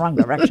going the wrong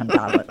direction,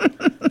 darling.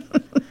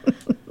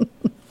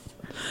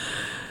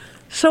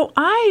 So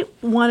I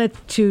wanted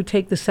to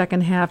take the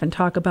second half and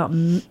talk about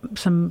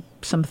some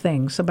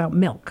things about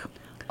milk.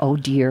 Oh,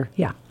 dear.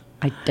 Yeah.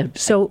 I don't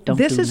This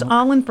do is milk.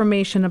 all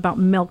information about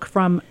milk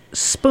from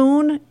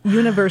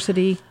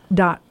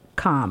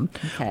spoonuniversity.com.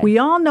 Okay. We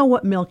all know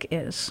what milk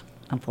is.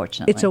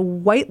 Unfortunately. It's a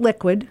white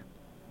liquid,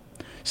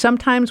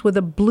 sometimes with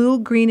a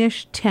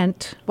blue-greenish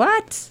tint,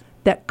 What?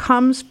 that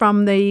comes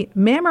from the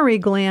mammary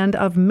gland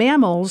of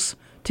mammals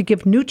to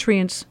give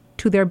nutrients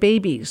to their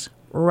babies,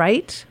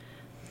 right?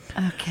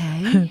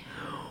 Okay.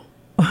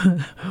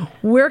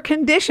 We're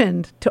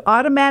conditioned to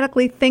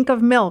automatically think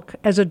of milk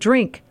as a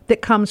drink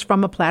that comes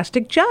from a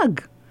plastic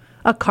jug,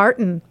 a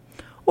carton,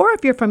 or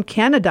if you're from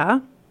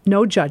Canada,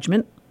 no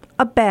judgment,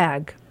 a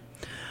bag.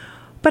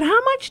 But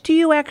how much do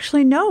you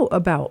actually know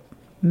about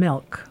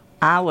milk?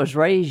 I was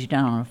raised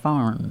on a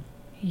farm,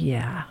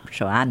 Yeah.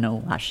 so I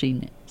know. I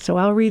seen it. So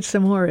I'll read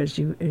some more as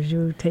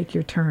you take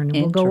your turn. And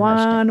we'll go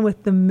Interesting. on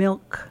with the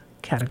milk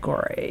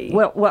category.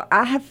 Well,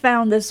 I have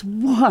found this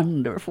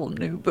wonderful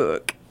new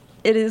book.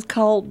 It is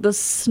called The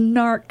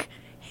Snark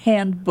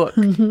Handbook,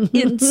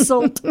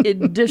 Insult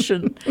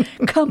Edition,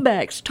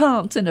 Comebacks,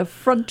 Taunts, and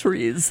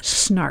Effronteries.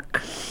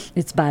 Snark.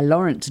 It's by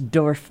Lawrence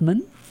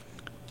Dorfman,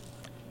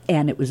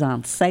 and it was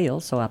on sale,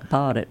 so I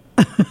bought it.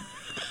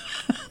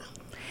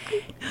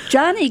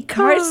 Johnny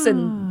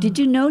Carson. Did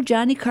you know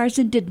Johnny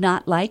Carson did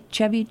not like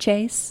Chevy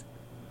Chase?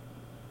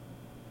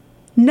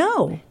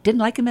 No. Didn't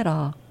like him at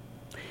all.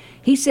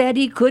 He said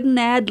he couldn't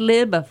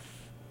ad-lib a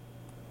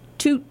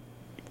toot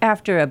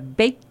after a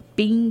baked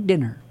bean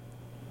dinner.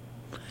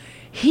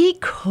 He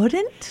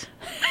couldn't?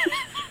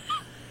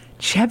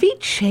 Chevy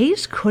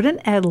Chase couldn't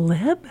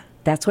ad-lib?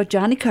 That's what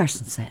Johnny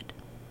Carson said.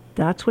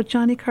 That's what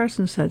Johnny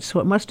Carson said. So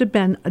it must have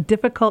been a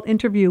difficult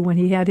interview when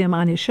he had him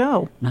on his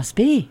show. Must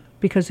be.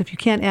 Because if you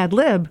can't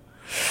ad-lib,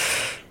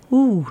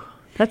 ooh,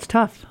 that's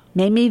tough.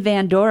 Mamie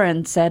Van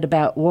Doren said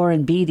about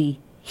Warren Beatty,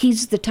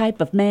 he's the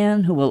type of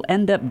man who will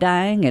end up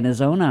dying in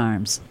his own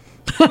arms.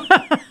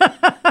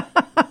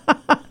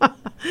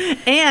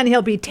 And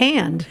he'll be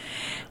tanned.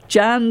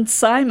 John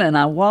Simon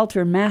on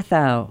Walter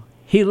Matthau,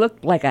 he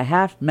looked like a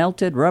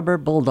half-melted rubber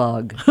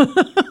bulldog.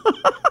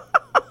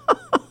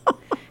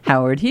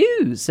 Howard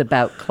Hughes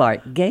about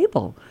Clark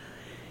Gable.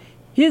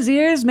 His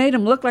ears made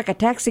him look like a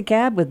taxi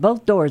cab with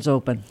both doors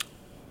open.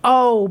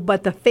 Oh,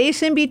 but the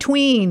face in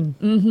between.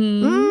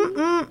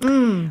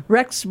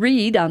 Rex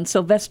Reed on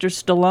Sylvester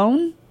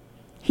Stallone.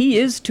 He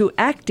is to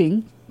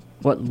acting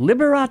what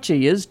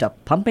Liberace is to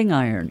pumping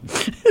iron.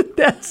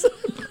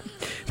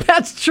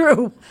 That's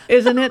true,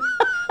 isn't it?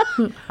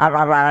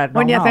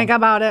 When you think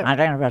about it.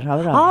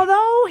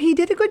 Although he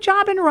did a good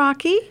job in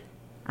Rocky.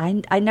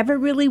 I never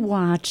really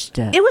watched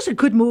it. It was a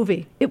good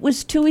movie. It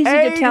was too easy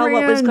to tell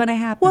what was Adrian. going to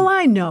happen. Well,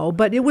 I know,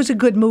 but it was a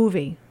good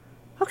movie.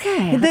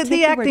 okay. I'll The take your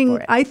word acting,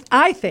 for it.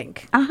 I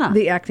think Uh-huh.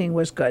 the acting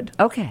was good.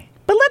 Okay.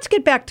 But let's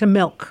get back to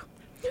milk.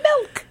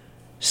 Milk.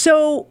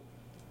 So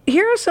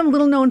here are some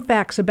little known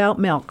facts about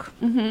milk.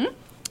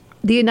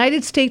 The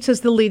United States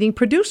is the leading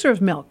producer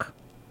of milk.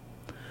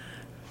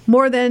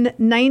 More than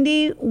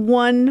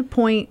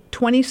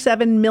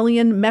 91.27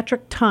 million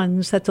metric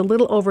tons, that's a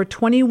little over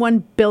 21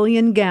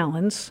 billion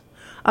gallons,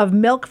 of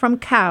milk from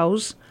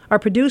cows are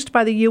produced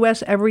by the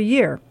U.S. every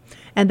year.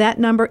 And that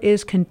number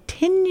is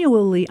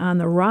continually on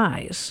the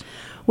rise,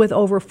 with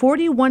over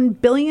 41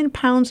 billion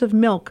pounds of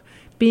milk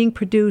being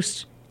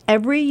produced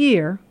every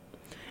year.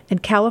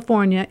 And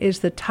California is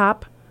the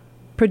top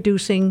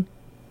producing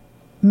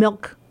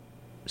milk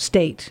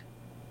state.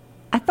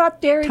 I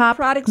thought dairy Top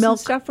products milk. and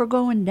stuff were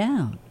going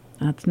down.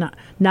 That's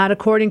not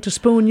according to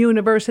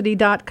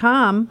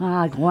spoonuniversity.com.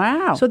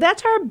 Wow. So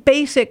that's our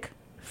basic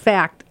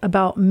fact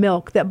about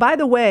milk that, by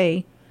the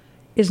way,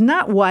 is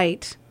not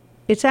white.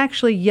 It's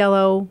actually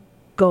yellow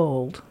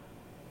gold.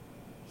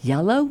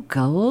 Yellow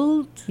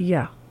gold?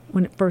 Yeah,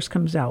 when it first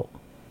comes out.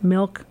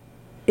 Milk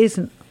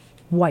isn't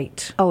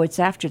white. Oh, it's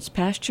after it's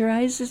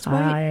pasteurized, it's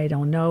white? I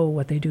don't know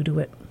what they do to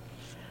it.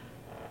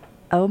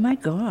 Oh, my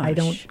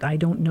gosh. I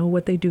don't know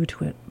what they do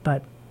to it,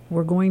 but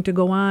we're going to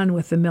go on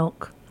with the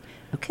milk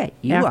Okay,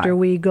 you after are.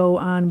 we go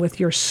on with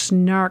your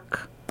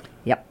snark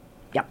Yep.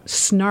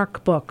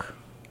 book.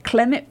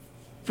 Clement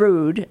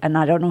Freud, and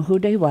I don't know who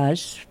they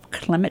was,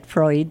 Clement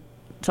Freud,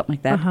 something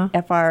like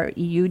that,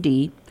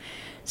 Freud,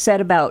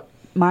 said about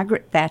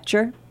Margaret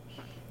Thatcher,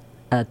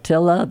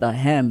 Attila the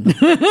hen.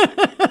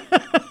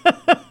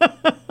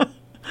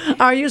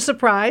 Are you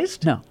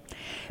surprised? No.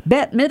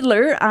 Bette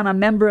Midler on a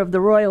member of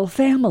the royal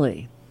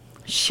family.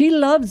 She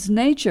loves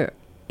nature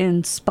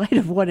in spite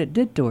of what it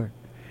did to her.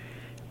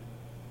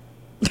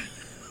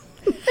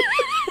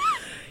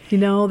 You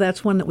know,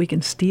 that's one that we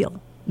can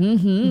steal.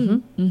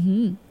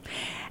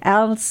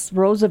 Alice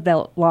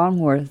Roosevelt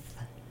Longworth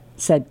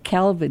said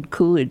Calvin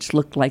Coolidge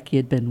looked like he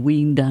had been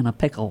weaned on a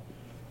pickle.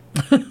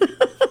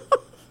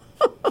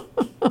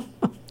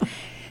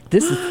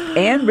 This is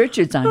Ann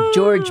Richards on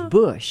George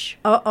Bush.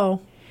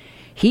 Uh-oh.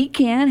 He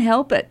can't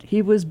help it.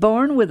 He was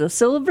born with a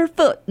silver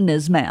foot in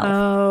his mouth.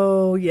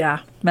 Oh,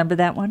 yeah. Remember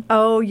that one?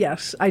 Oh,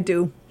 yes, I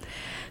do.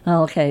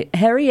 Okay.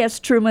 Harry S.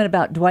 Truman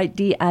about Dwight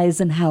D.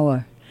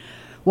 Eisenhower.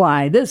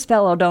 Why, this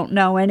fellow don't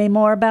know any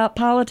more about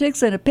politics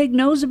than a pig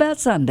knows about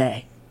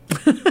Sunday.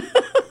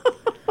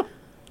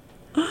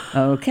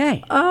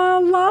 Okay. I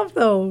love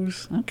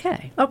those.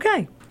 Okay.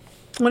 Okay.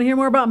 Want to hear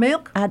more about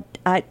milk?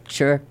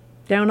 Sure.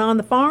 Down on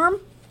the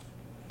farm?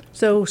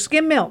 So,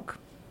 skim milk.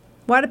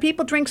 Why do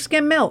people drink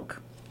skim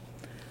milk?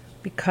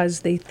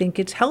 Because they think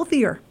it's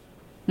healthier.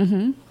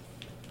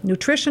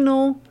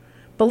 Nutritional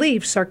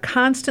beliefs are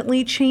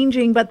constantly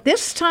changing, but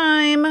this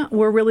time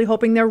we're really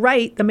hoping they're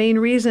right. The main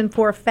reason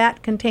for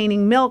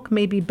fat-containing milk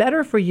may be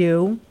better for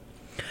you.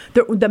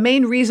 The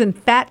main reason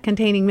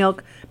fat-containing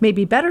milk may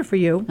be better for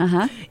you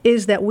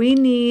is that we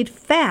need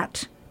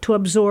fat to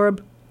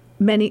absorb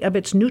many of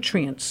its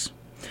nutrients.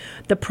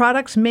 The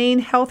product's main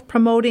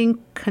health-promoting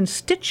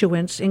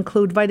constituents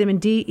include vitamin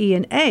D, E,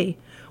 and A,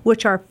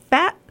 which are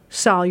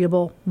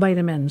fat-soluble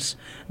vitamins.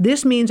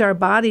 This means our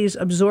bodies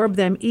absorb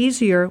them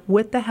easier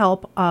with the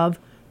help of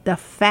the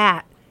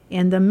fat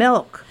in the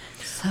milk.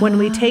 When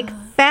we take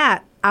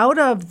fat out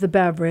of the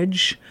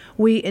beverage,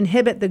 we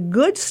inhibit the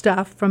good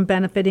stuff from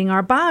benefiting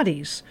our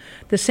bodies.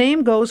 The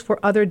same goes for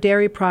other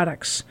dairy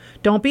products.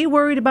 Don't be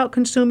worried about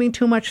consuming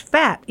too much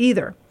fat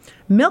either.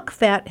 Milk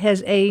fat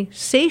has a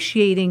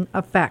satiating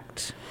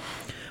effect,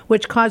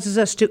 which causes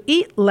us to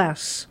eat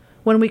less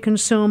when we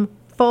consume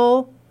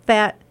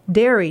full-fat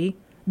dairy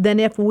than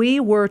if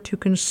we were to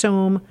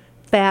consume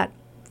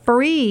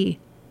fat-free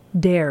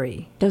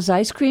dairy. Does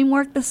ice cream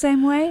work the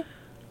same way?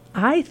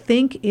 I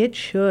think it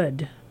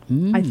should.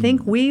 I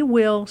think we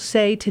will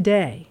say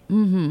today.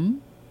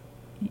 You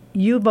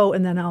vote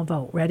and then I'll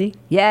vote. Ready?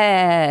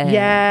 Yeah.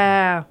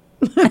 Yeah.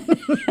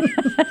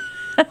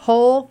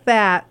 Whole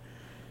fat.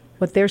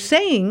 What they're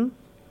saying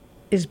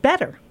is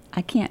better.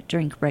 I can't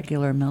drink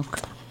regular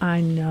milk.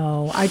 I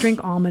know. I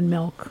drink almond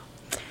milk.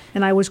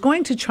 And I was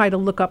going to try to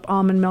look up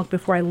almond milk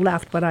before I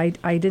left, but I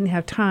didn't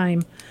have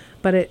time.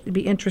 But it'd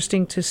be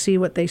interesting to see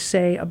what they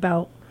say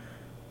about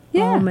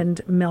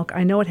almond milk.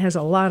 I know it has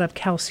a lot of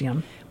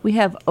calcium. We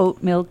have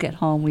oat milk at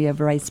home. We have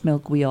rice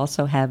milk. We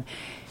also have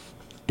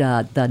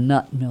the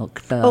nut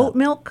milk. The Oat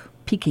milk?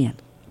 Pecan.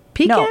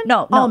 Pecan?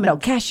 No. Almond.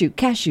 Cashew.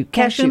 Cashew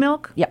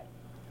milk? Yep.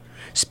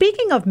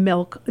 Speaking of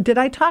milk, did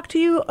I talk to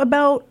you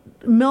about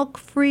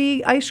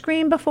milk-free ice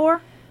cream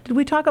before? Did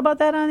we talk about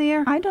that on the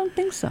air? I don't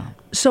think so.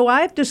 So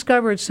I've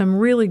discovered some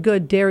really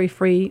good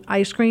dairy-free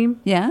ice cream.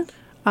 Yeah?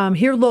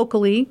 Here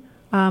locally,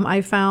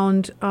 I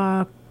found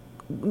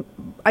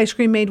ice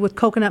cream made with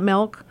coconut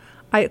milk.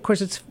 Of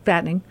course, it's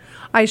fattening.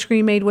 Ice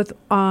cream made with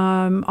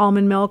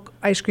almond milk.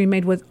 Ice cream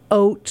made with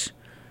oat.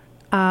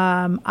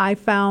 I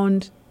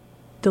found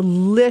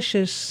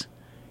delicious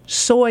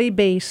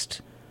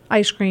soy-based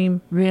ice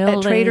cream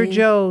at Trader Really?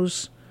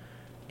 Joe's,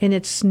 and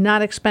it's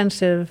not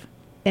expensive,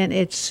 and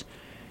it's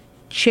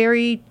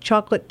cherry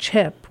chocolate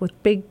chip with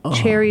big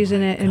cherries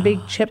in it and big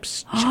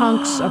chunks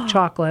of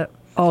chocolate.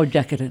 Oh,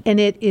 decadent. And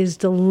it is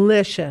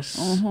delicious.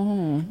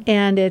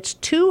 And it's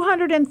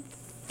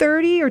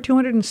 230 or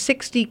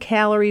 260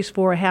 calories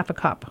for a half a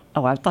cup.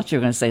 Oh, I thought you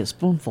were going to say a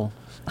spoonful.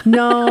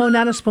 No,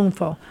 not a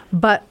spoonful.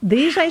 But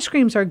these ice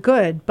creams are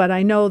good, but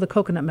I know the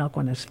coconut milk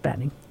one is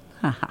fattening.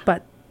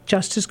 But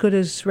just as good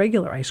as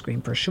regular ice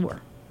cream for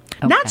sure.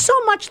 Okay. Not so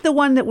much the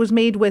one that was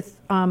made with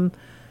coconut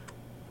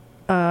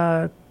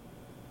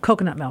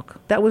milk.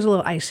 That was a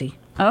little icy.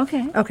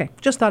 Okay. Okay,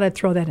 just thought I'd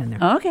throw that in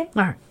there. Okay.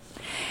 All right.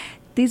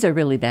 These are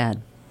really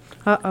bad.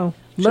 Uh-oh.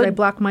 Should I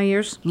block my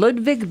ears?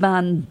 Ludwig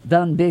van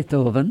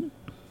Beethoven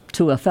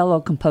to a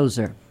fellow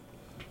composer.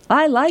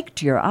 I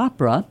liked your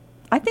opera.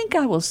 I think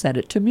I will set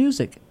it to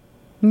music.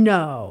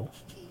 No.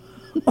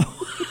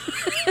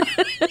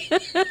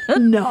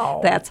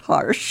 No. That's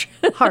harsh.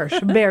 Harsh,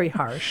 very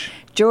harsh.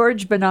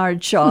 George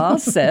Bernard Shaw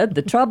said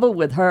the trouble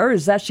with her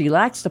is that she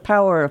lacks the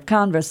power of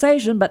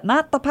conversation, but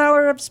not the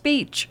power of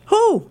speech.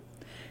 Who?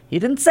 He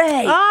didn't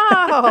say.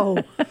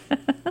 Oh.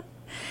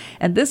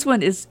 And this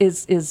one is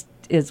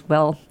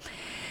well,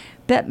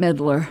 Bette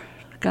Midler,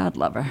 God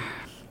love her.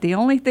 The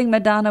only thing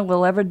Madonna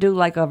will ever do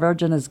like a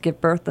virgin is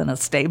give birth in a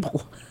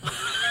stable.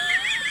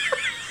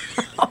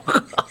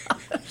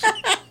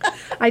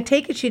 I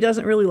take it she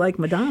doesn't really like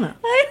Madonna.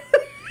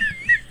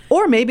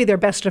 Or maybe they're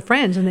best of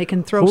friends and they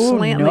can throw Who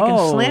slam. They can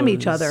knows? slam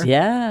each other.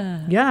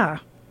 Yeah. Yeah.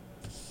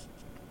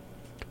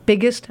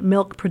 biggest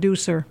milk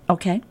producer?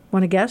 Okay.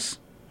 Want to guess?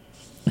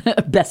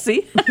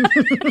 Bessie?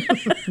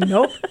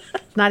 Nope.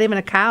 Not even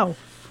a cow.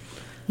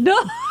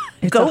 No.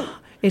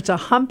 It's a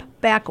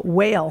humpback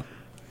whale.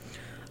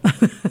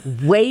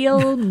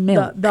 Whale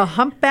milk. The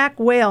humpback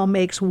whale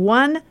makes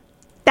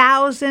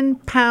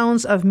 1,000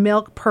 pounds of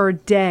milk per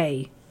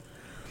day.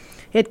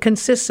 It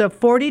consists of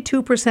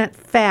 42%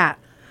 fat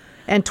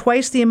and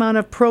twice the amount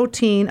of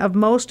protein of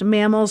most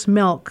mammals'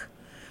 milk,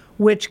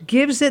 which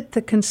gives it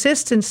the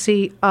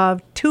consistency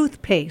of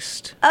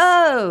toothpaste.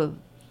 Oh.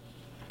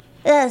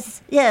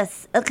 Yes.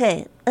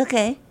 Okay.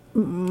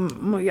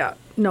 Yeah.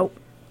 Nope.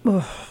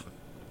 Ugh.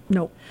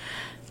 Nope.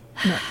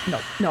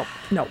 No.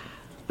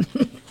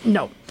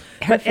 No.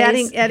 Her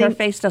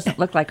face doesn't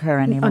look like her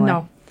anymore.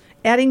 No.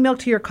 Adding milk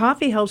to your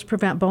coffee helps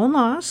prevent bone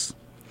loss.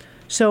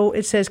 So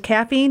it says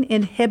caffeine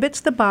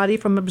inhibits the body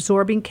from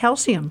absorbing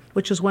calcium,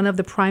 which is one of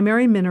the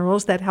primary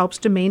minerals that helps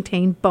to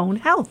maintain bone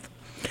health.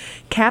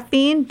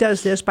 Caffeine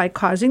does this by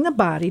causing the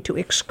body to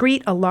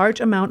excrete a large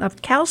amount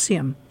of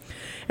calcium,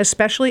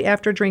 especially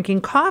after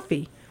drinking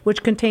coffee,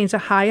 which contains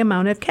a high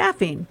amount of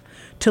caffeine.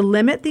 To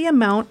limit the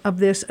amount of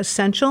this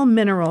essential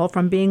mineral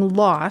from being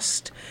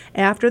lost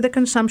after the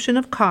consumption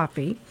of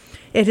coffee,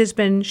 it has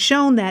been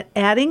shown that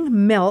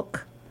adding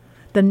milk,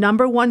 the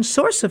number one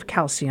source of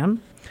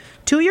calcium,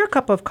 to your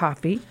cup of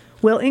coffee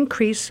will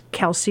increase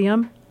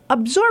calcium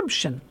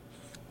absorption.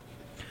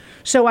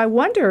 So I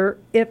wonder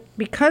if,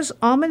 because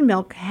almond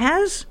milk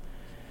has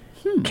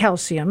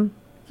calcium,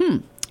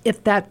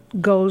 if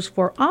that goes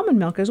for almond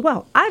milk as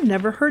well. I've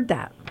never heard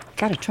that.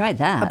 Got to try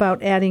that.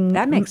 About adding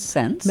that makes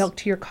sense. Milk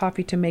to your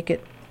coffee to make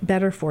it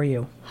better for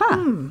you.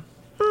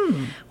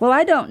 Well,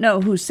 I don't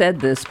know who said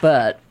this,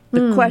 but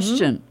the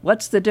question,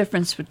 what's the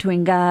difference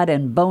between God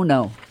and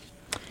Bono?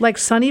 Like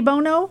Sonny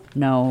Bono?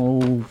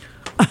 No.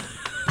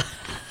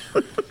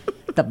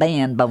 The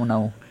band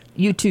Bono.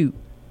 U2.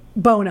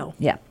 Bono.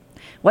 Yeah.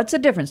 What's the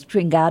difference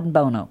between God and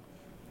Bono?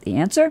 The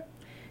answer?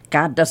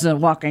 God doesn't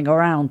walking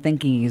around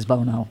thinking he's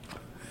Bono.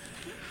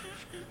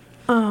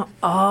 It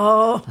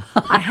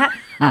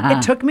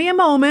took me a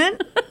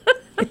moment.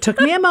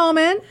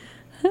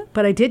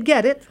 But I did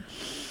get it.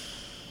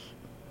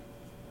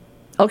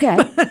 Okay.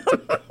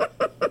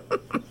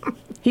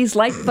 He's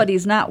liked, but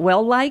he's not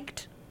well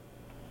liked.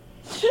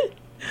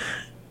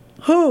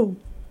 Who?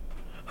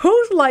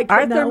 Who's like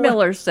Arthur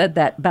Miller said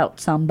that about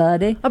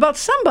somebody. About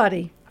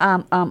somebody.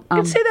 You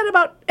can say that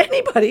about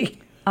anybody.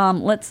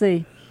 Let's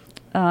see.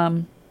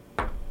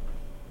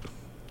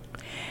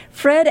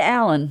 Fred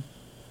Allen.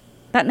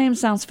 That name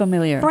sounds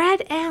familiar.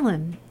 Brad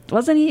Allen.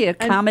 Wasn't he a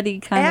comedy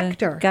kind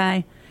actor. of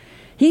guy?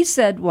 He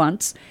said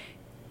once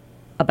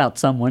about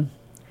someone,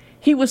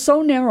 he was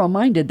so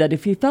narrow-minded that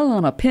if he fell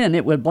on a pin,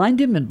 it would blind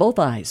him in both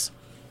eyes.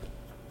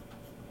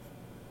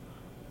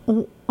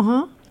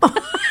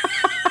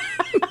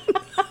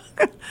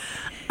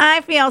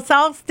 I feel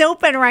so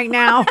stupid right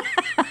now.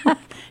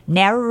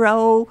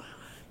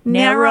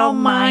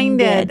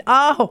 Narrow-minded.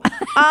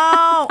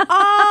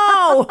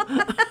 Oh.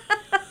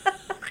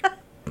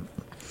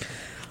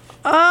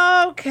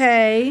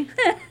 Okay.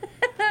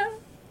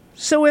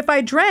 So if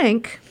I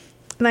drank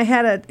and I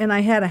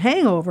had a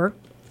hangover,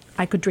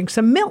 I could drink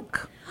some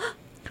milk.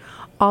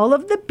 All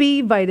of the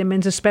B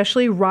vitamins,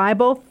 especially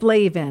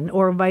riboflavin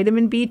or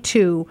vitamin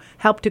B2,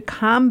 help to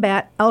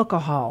combat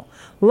alcohol.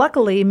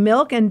 Luckily,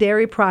 milk and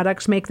dairy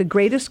products make the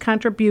greatest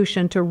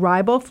contribution to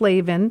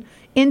riboflavin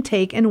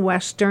intake in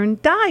Western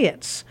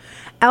diets.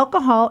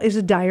 Alcohol is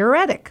a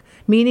diuretic,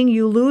 meaning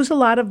you lose a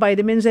lot of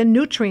vitamins and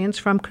nutrients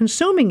from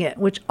consuming it,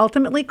 which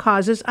ultimately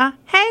causes a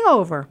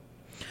hangover.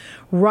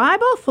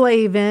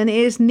 Riboflavin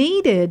is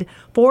needed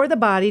for the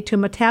body to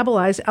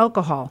metabolize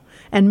alcohol,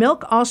 and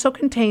milk also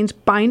contains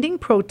binding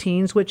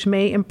proteins which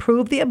may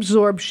improve the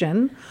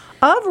absorption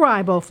of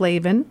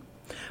riboflavin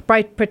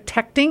by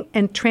protecting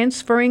and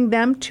transferring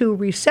them to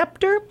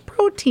receptor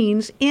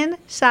proteins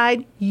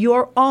inside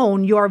your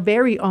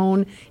very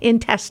own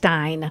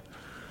intestine,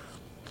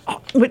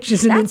 which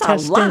is an intestine.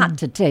 That's a lot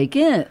to take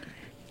in.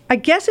 I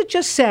guess it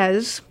just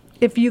says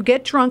if you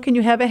get drunk and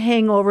you have a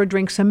hangover,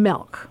 drink some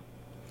milk.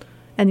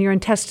 And your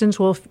intestines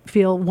will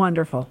feel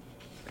wonderful.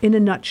 In a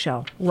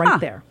nutshell, right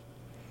there.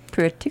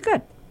 Pretty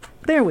good.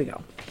 There we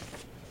go.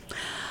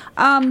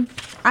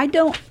 I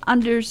don't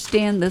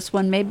understand this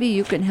one. Maybe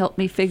you can help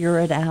me figure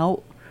it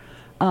out.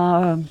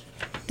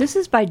 This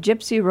is by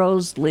Gypsy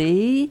Rose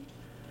Lee,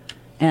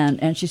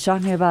 and she's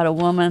talking about a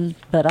woman,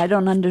 but I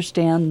don't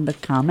understand the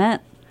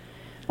comment.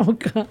 Oh,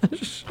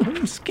 gosh.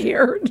 I'm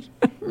scared.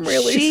 I'm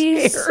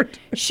really scared.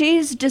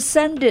 She's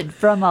descended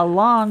from a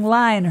long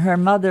line her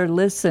mother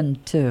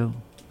listened to.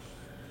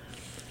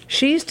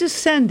 She's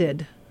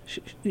descended,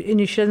 and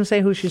you shouldn't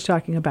say who she's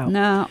talking about.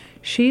 No.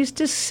 She's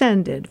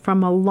descended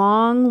from a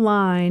long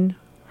line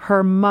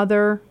her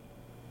mother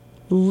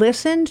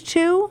listened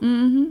to?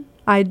 Mm-hmm.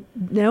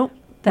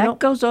 That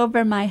goes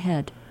over my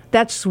head.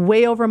 That's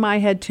way over my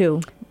head,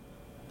 too.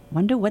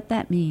 Wonder what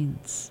that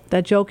means.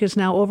 That joke is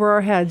now over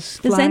our heads.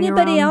 Does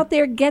anybody out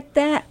there get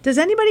that? Does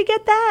anybody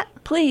get that?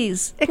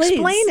 Please.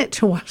 Explain it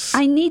to us.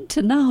 I need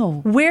to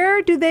know.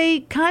 Where do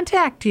they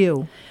contact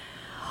you?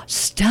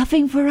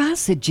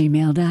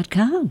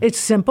 Stuffingforus@gmail.com. It's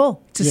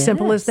simple. It's as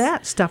simple as Yes.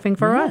 that. Stuffing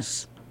for Yes.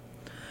 us.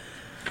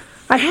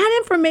 I had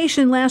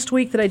information last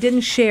week that I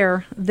didn't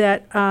share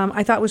that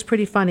I thought was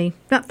pretty funny.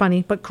 Not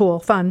funny, but cool,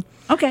 fun.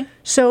 Okay.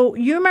 So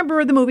you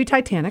remember the movie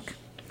Titanic?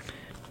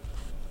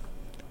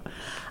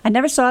 I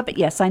never saw it, but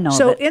yes, I know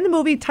So of it. in the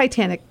movie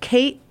Titanic,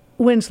 Kate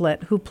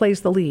Winslet, who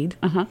plays the lead,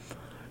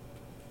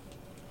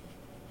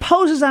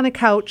 poses on a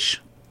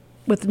couch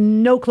with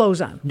no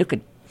clothes on. Look at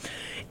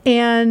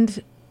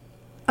And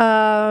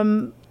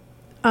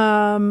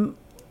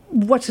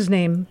what's his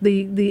name?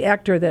 The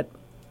actor that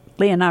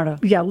Leonardo.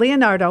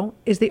 Leonardo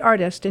is the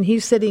artist, and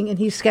he's sitting and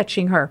he's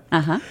sketching her.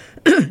 Uh-huh.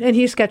 And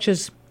he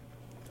sketches.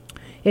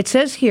 It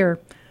says here,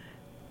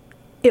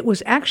 it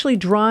was actually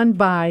drawn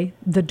by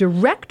the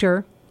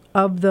director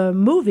of the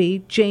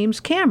movie, James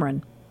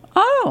Cameron.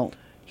 Oh.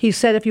 He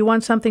said, if you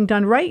want something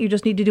done right, you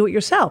just need to do it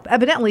yourself.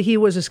 Evidently, he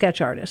was a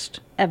sketch artist.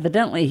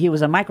 Evidently, he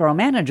was a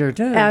micromanager,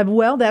 too.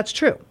 Well, that's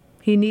true.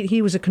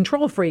 He was a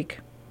control freak.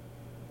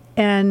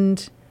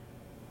 And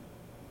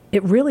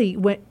it really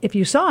went, if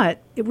you saw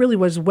it, it really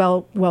was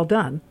well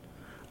done.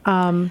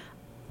 But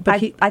I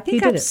think he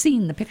did I've it.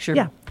 seen the picture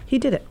Yeah, he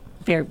did it.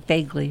 very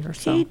vaguely or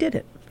so. He did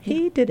it.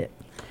 He did it.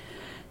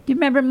 Do you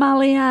remember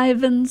Molly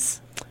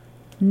Ivins?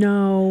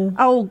 No.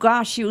 Oh,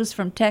 gosh, she was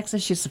from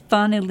Texas. She's a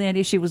funny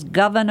lady. She was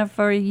governor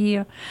for a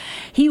year.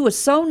 He was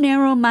so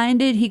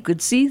narrow-minded he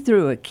could see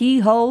through a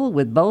keyhole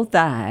with both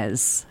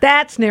eyes.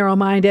 That's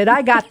narrow-minded.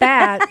 I got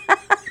that.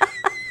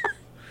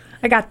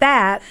 I got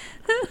that.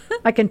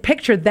 I can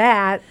picture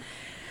that.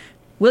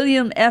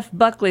 William F.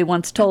 Buckley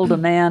once told a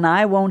man,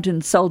 "I won't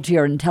insult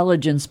your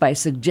intelligence by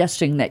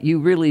suggesting that you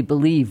really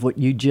believe what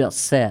you just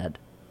said."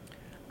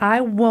 I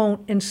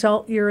won't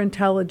insult your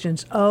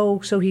intelligence.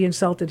 Oh, so he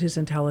insulted his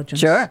intelligence.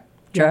 Sure.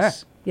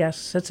 Yes.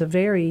 Yes, that's a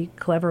very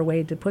clever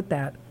way to put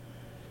that.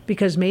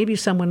 Because maybe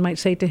someone might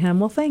say to him,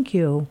 well, thank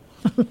you.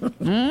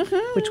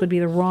 Which would be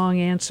the wrong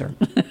answer.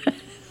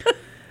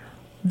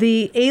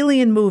 The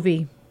Alien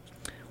movie.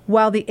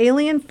 While the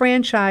Alien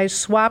franchise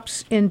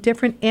swaps in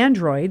different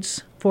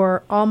androids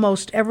for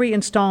almost every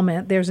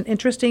installment, there's an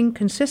interesting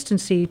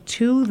consistency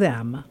to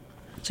them.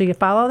 So you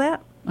follow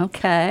that?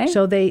 Okay.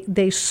 So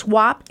they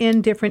swap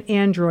in different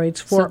androids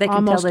So for they can tell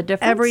almost the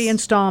difference? every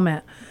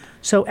installment.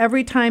 So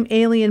every time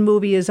Alien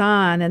movie is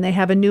on and they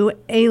have a new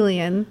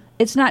alien,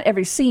 It's not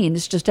every scene,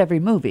 it's just every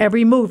movie.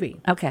 every movie.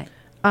 Okay.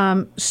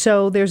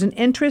 So there's an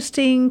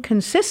interesting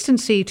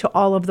consistency to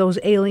all of those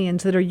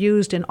aliens that are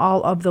used in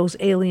all of those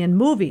Alien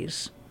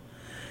movies.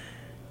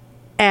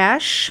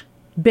 Ash,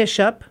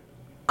 Bishop,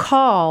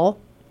 Call,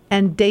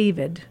 and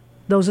David.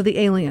 Those are the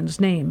aliens'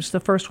 names. The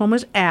first one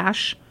was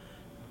Ash.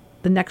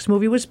 The next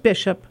movie was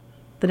Bishop.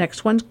 The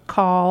next one's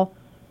Call.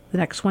 The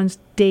next one's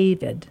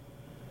David.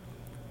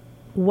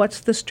 What's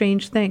the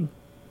strange thing?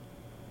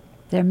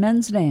 They're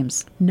men's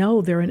names.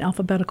 No, they're in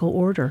alphabetical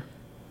order.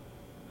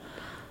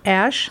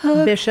 Ash,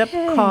 Bishop,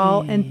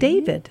 Call, and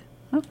David.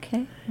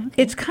 Okay.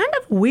 It's kind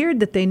of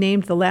weird that they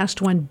named the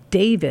last one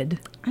David.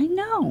 I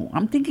know.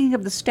 I'm thinking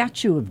of the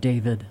statue of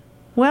David.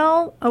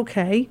 Well,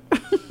 okay.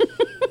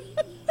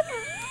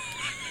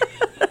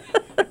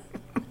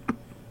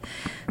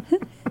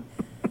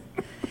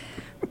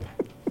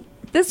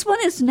 This one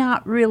is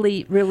not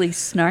really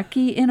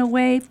snarky in a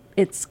way.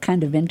 It's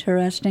kind of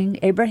interesting.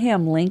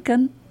 Abraham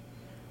Lincoln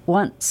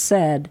once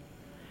said,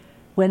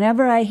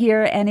 "Whenever I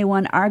hear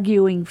anyone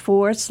arguing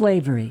for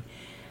slavery,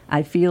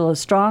 I feel a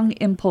strong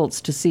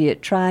impulse to see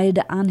it tried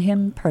on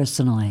him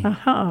personally."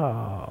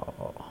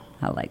 Oh.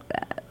 I like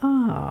that.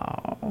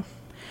 Oh.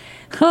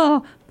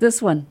 Oh,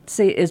 this one,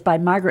 see, is by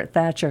Margaret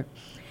Thatcher.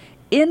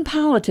 "In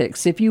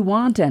politics, if you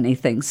want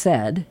anything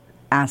said,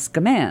 ask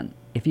a man.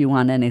 If you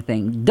want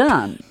anything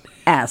done,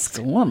 ask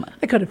a woman."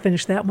 I could have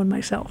finished that one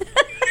myself.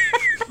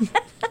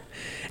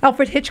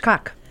 Alfred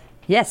Hitchcock.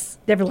 Yes,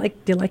 Did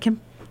you like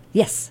him?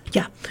 yes.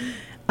 Yeah.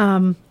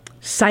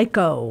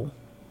 Psycho.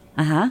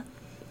 Uh-huh.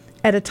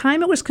 At a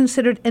time it was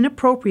considered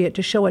inappropriate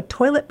to show a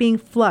toilet being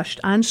flushed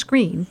on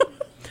screen,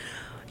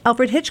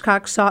 Alfred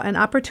Hitchcock saw an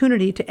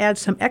opportunity to add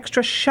some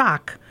extra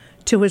shock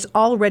to his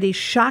already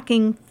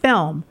shocking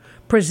film,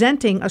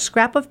 presenting a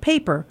scrap of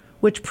paper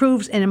which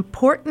proves an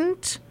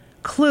important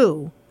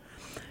clue,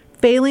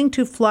 failing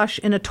to flush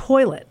in a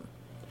toilet.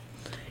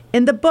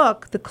 In the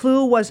book, the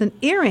clue was an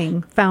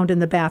earring found in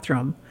the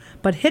bathroom,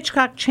 but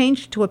Hitchcock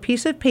changed it to a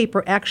piece of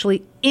paper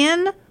actually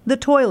in the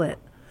toilet,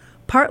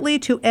 partly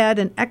to add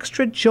an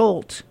extra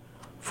jolt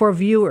for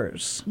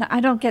viewers. No, I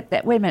don't get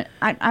that. Wait a minute.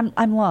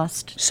 I'm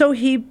lost. So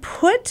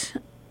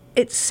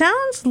it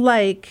sounds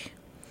like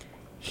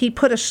he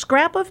put a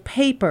scrap of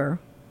paper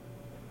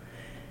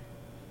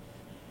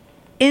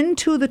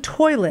into the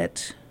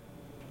toilet,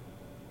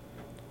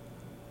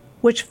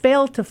 which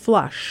failed to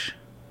flush.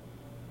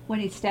 When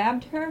he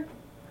stabbed her?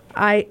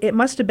 It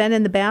must have been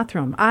in the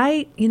bathroom.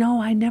 I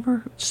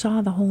never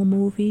saw the whole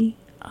movie.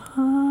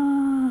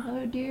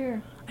 Oh,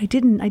 dear. I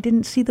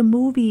didn't see the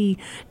movie.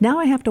 Now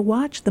I have to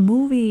watch the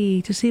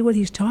movie to see what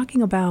he's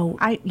talking about.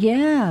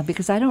 Yeah,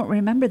 because I don't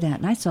remember that,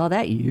 and I saw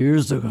that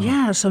years ago.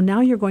 Yeah, so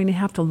now you're going to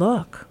have to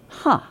look.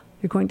 Huh.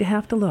 You're going to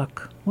have to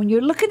look. When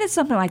you're looking at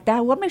something like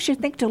that, what makes you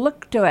think to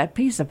look to a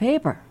piece of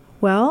paper?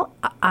 Well,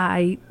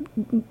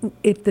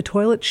 if the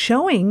toilet's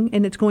showing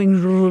and it's going,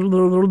 and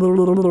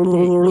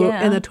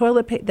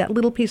the that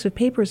little piece of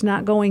paper is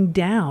not going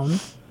down.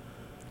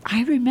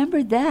 I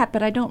remembered that,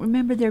 but I don't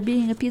remember there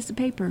being a piece of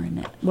paper in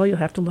it. Well, you'll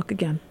have to look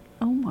again.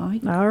 Oh my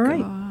All right.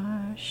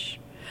 gosh.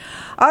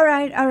 All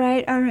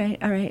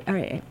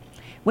right.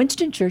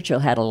 Winston Churchill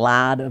had a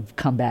lot of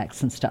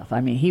comebacks and stuff.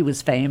 I mean, he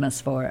was famous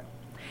for it.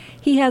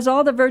 He has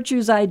all the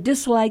virtues I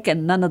dislike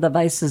and none of the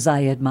vices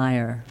I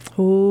admire.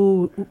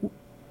 Oh,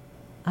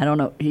 I don't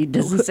know. He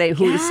doesn't say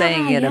who he's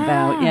saying it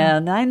about. Yeah,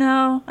 I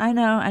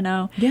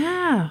know.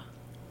 yeah.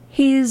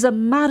 He's a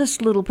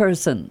modest little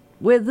person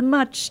with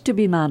much to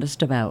be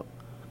modest about.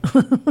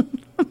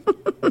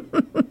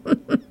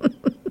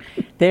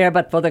 There,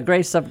 but for the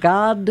grace of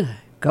God,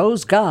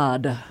 goes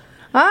God.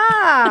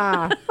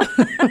 Ah.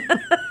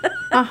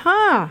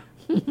 Uh-huh.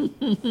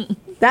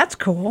 That's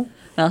cool.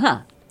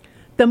 Uh-huh.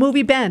 The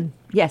movie Ben.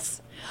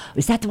 Yes.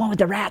 Is that the one with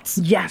the rats?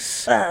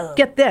 Yes.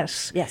 Get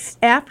this. Yes.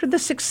 After the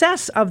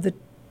success of the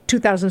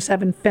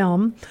 2007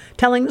 film,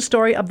 telling the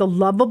story of the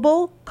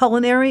lovable,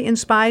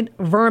 culinary-inspired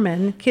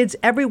vermin, kids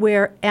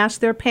everywhere asked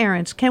their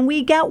parents, "Can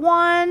we get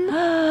one?"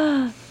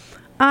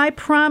 "I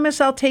promise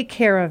I'll take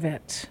care of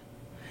it."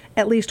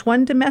 At least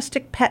one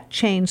domestic pet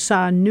chain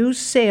saw new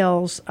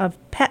sales of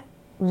pet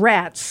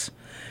rats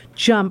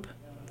jump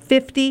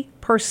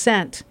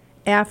 50%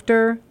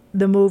 after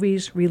the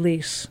movie's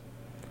release.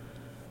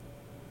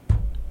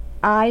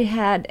 I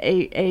had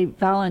a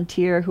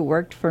volunteer who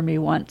worked for me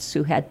once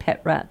who had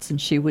pet rats, and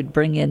she would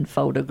bring in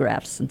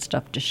photographs and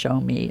stuff to show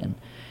me, and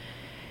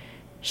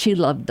she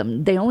loved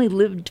them. They only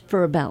lived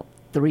for about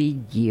 3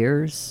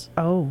 years.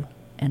 Oh.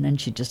 And then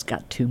she just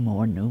got 2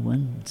 more new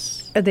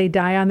ones. They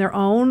die on their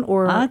own,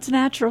 or It's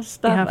natural you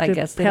stuff, have I to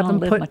guess. They have don't them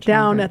live put much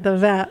down longer. at the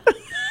vet?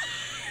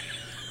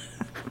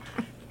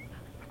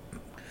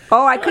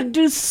 Oh, I could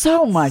do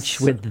so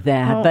much with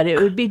that, but it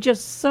would be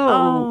just so...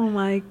 Oh,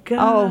 my God.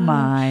 Oh,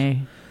 my.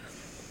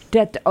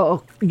 You're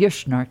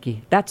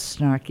snarky. That's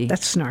snarky.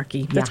 That's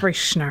snarky. That's Yeah. very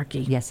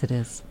snarky. Yes, it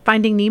is.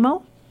 Finding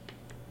Nemo?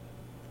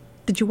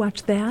 Did you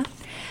watch that?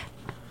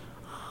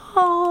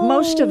 Oh.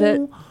 Most of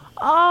it.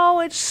 Oh,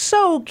 it's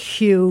so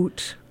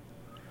cute.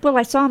 Well,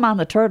 I saw him on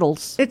the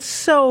turtles.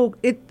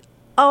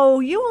 Oh,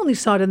 you only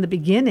saw it in the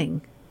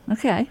beginning.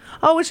 Okay.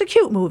 Oh, it's a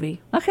cute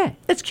movie. Okay.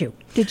 It's cute.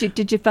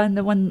 Did you find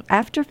the one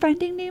after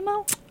Finding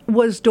Nemo?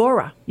 Was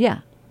Dora. Yeah.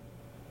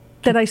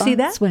 Did I see On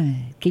that?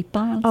 Swimming. Keep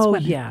on Oh,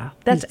 swimming. yeah.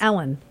 That's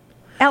Ellen.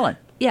 Ellen.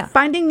 Yeah.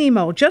 Finding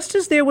Nemo. Just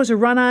as there was a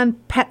run on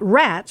pet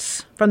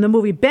rats from the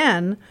movie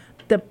Ben,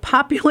 the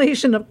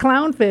population of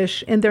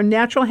clownfish in their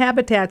natural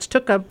habitats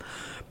took a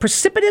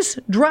precipitous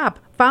drop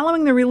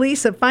following the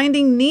release of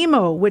Finding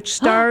Nemo, which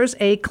stars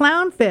a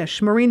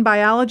clownfish. Marine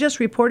biologists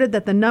reported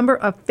that the number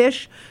of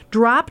fish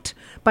dropped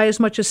by as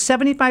much as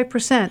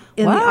 75%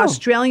 in the Wow.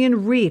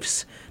 Australian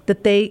reefs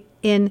that they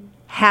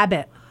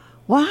inhabit.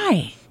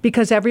 Why?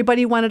 Because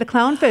everybody wanted a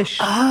clownfish.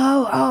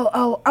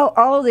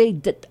 They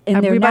did, in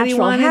their Everybody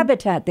natural wanted-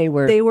 habitat they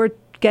were. They were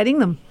getting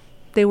them.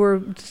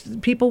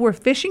 People were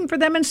fishing for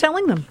them and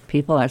selling them.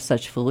 People are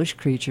such foolish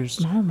creatures.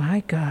 Oh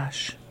my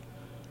gosh.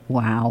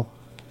 Wow.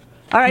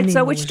 All right, so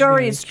Nemo which was story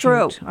very is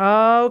true? cute.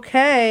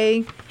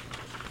 Okay.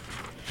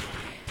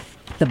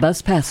 The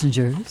bus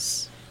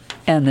passengers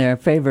and their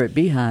favorite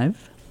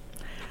beehive,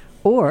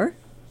 or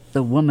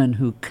the woman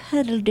who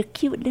cuddled a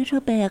cute little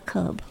bear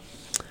cub?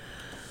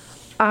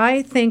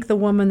 I think the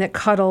woman that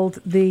cuddled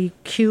the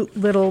cute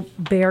little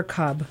bear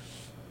cub.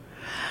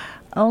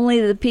 Only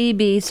the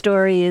PB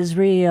story is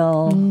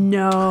real.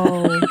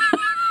 No.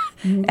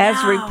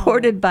 As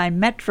reported by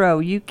Metro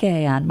UK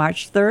on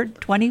March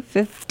 3rd,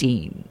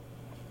 2015.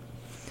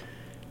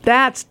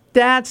 That's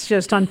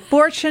just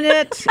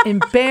unfortunate,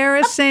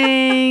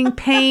 embarrassing,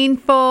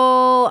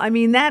 painful. I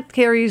mean, that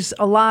carries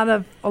a lot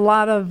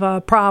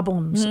of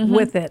problems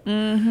with it.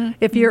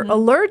 If you're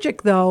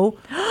allergic, though,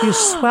 you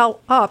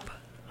swell up.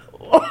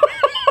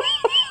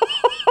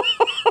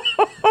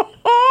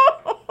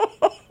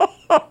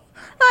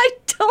 I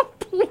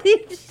don't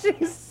believe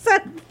she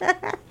said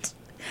that.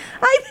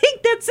 I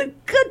think that's a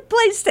good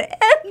place to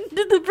end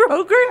the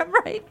program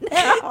right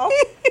now.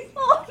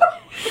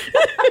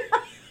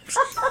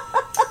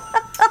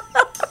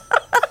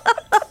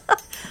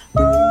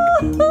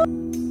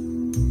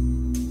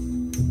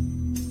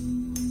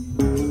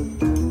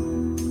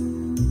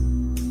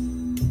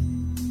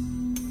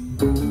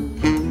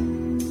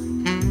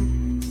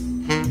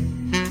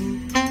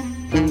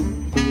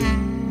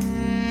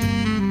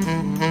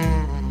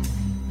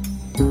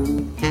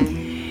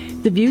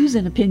 The views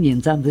and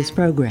opinions of this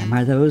program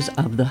are those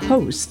of the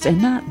hosts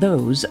and not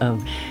those of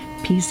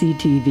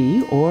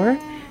PCTV or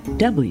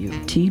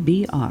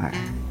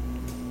WTBR.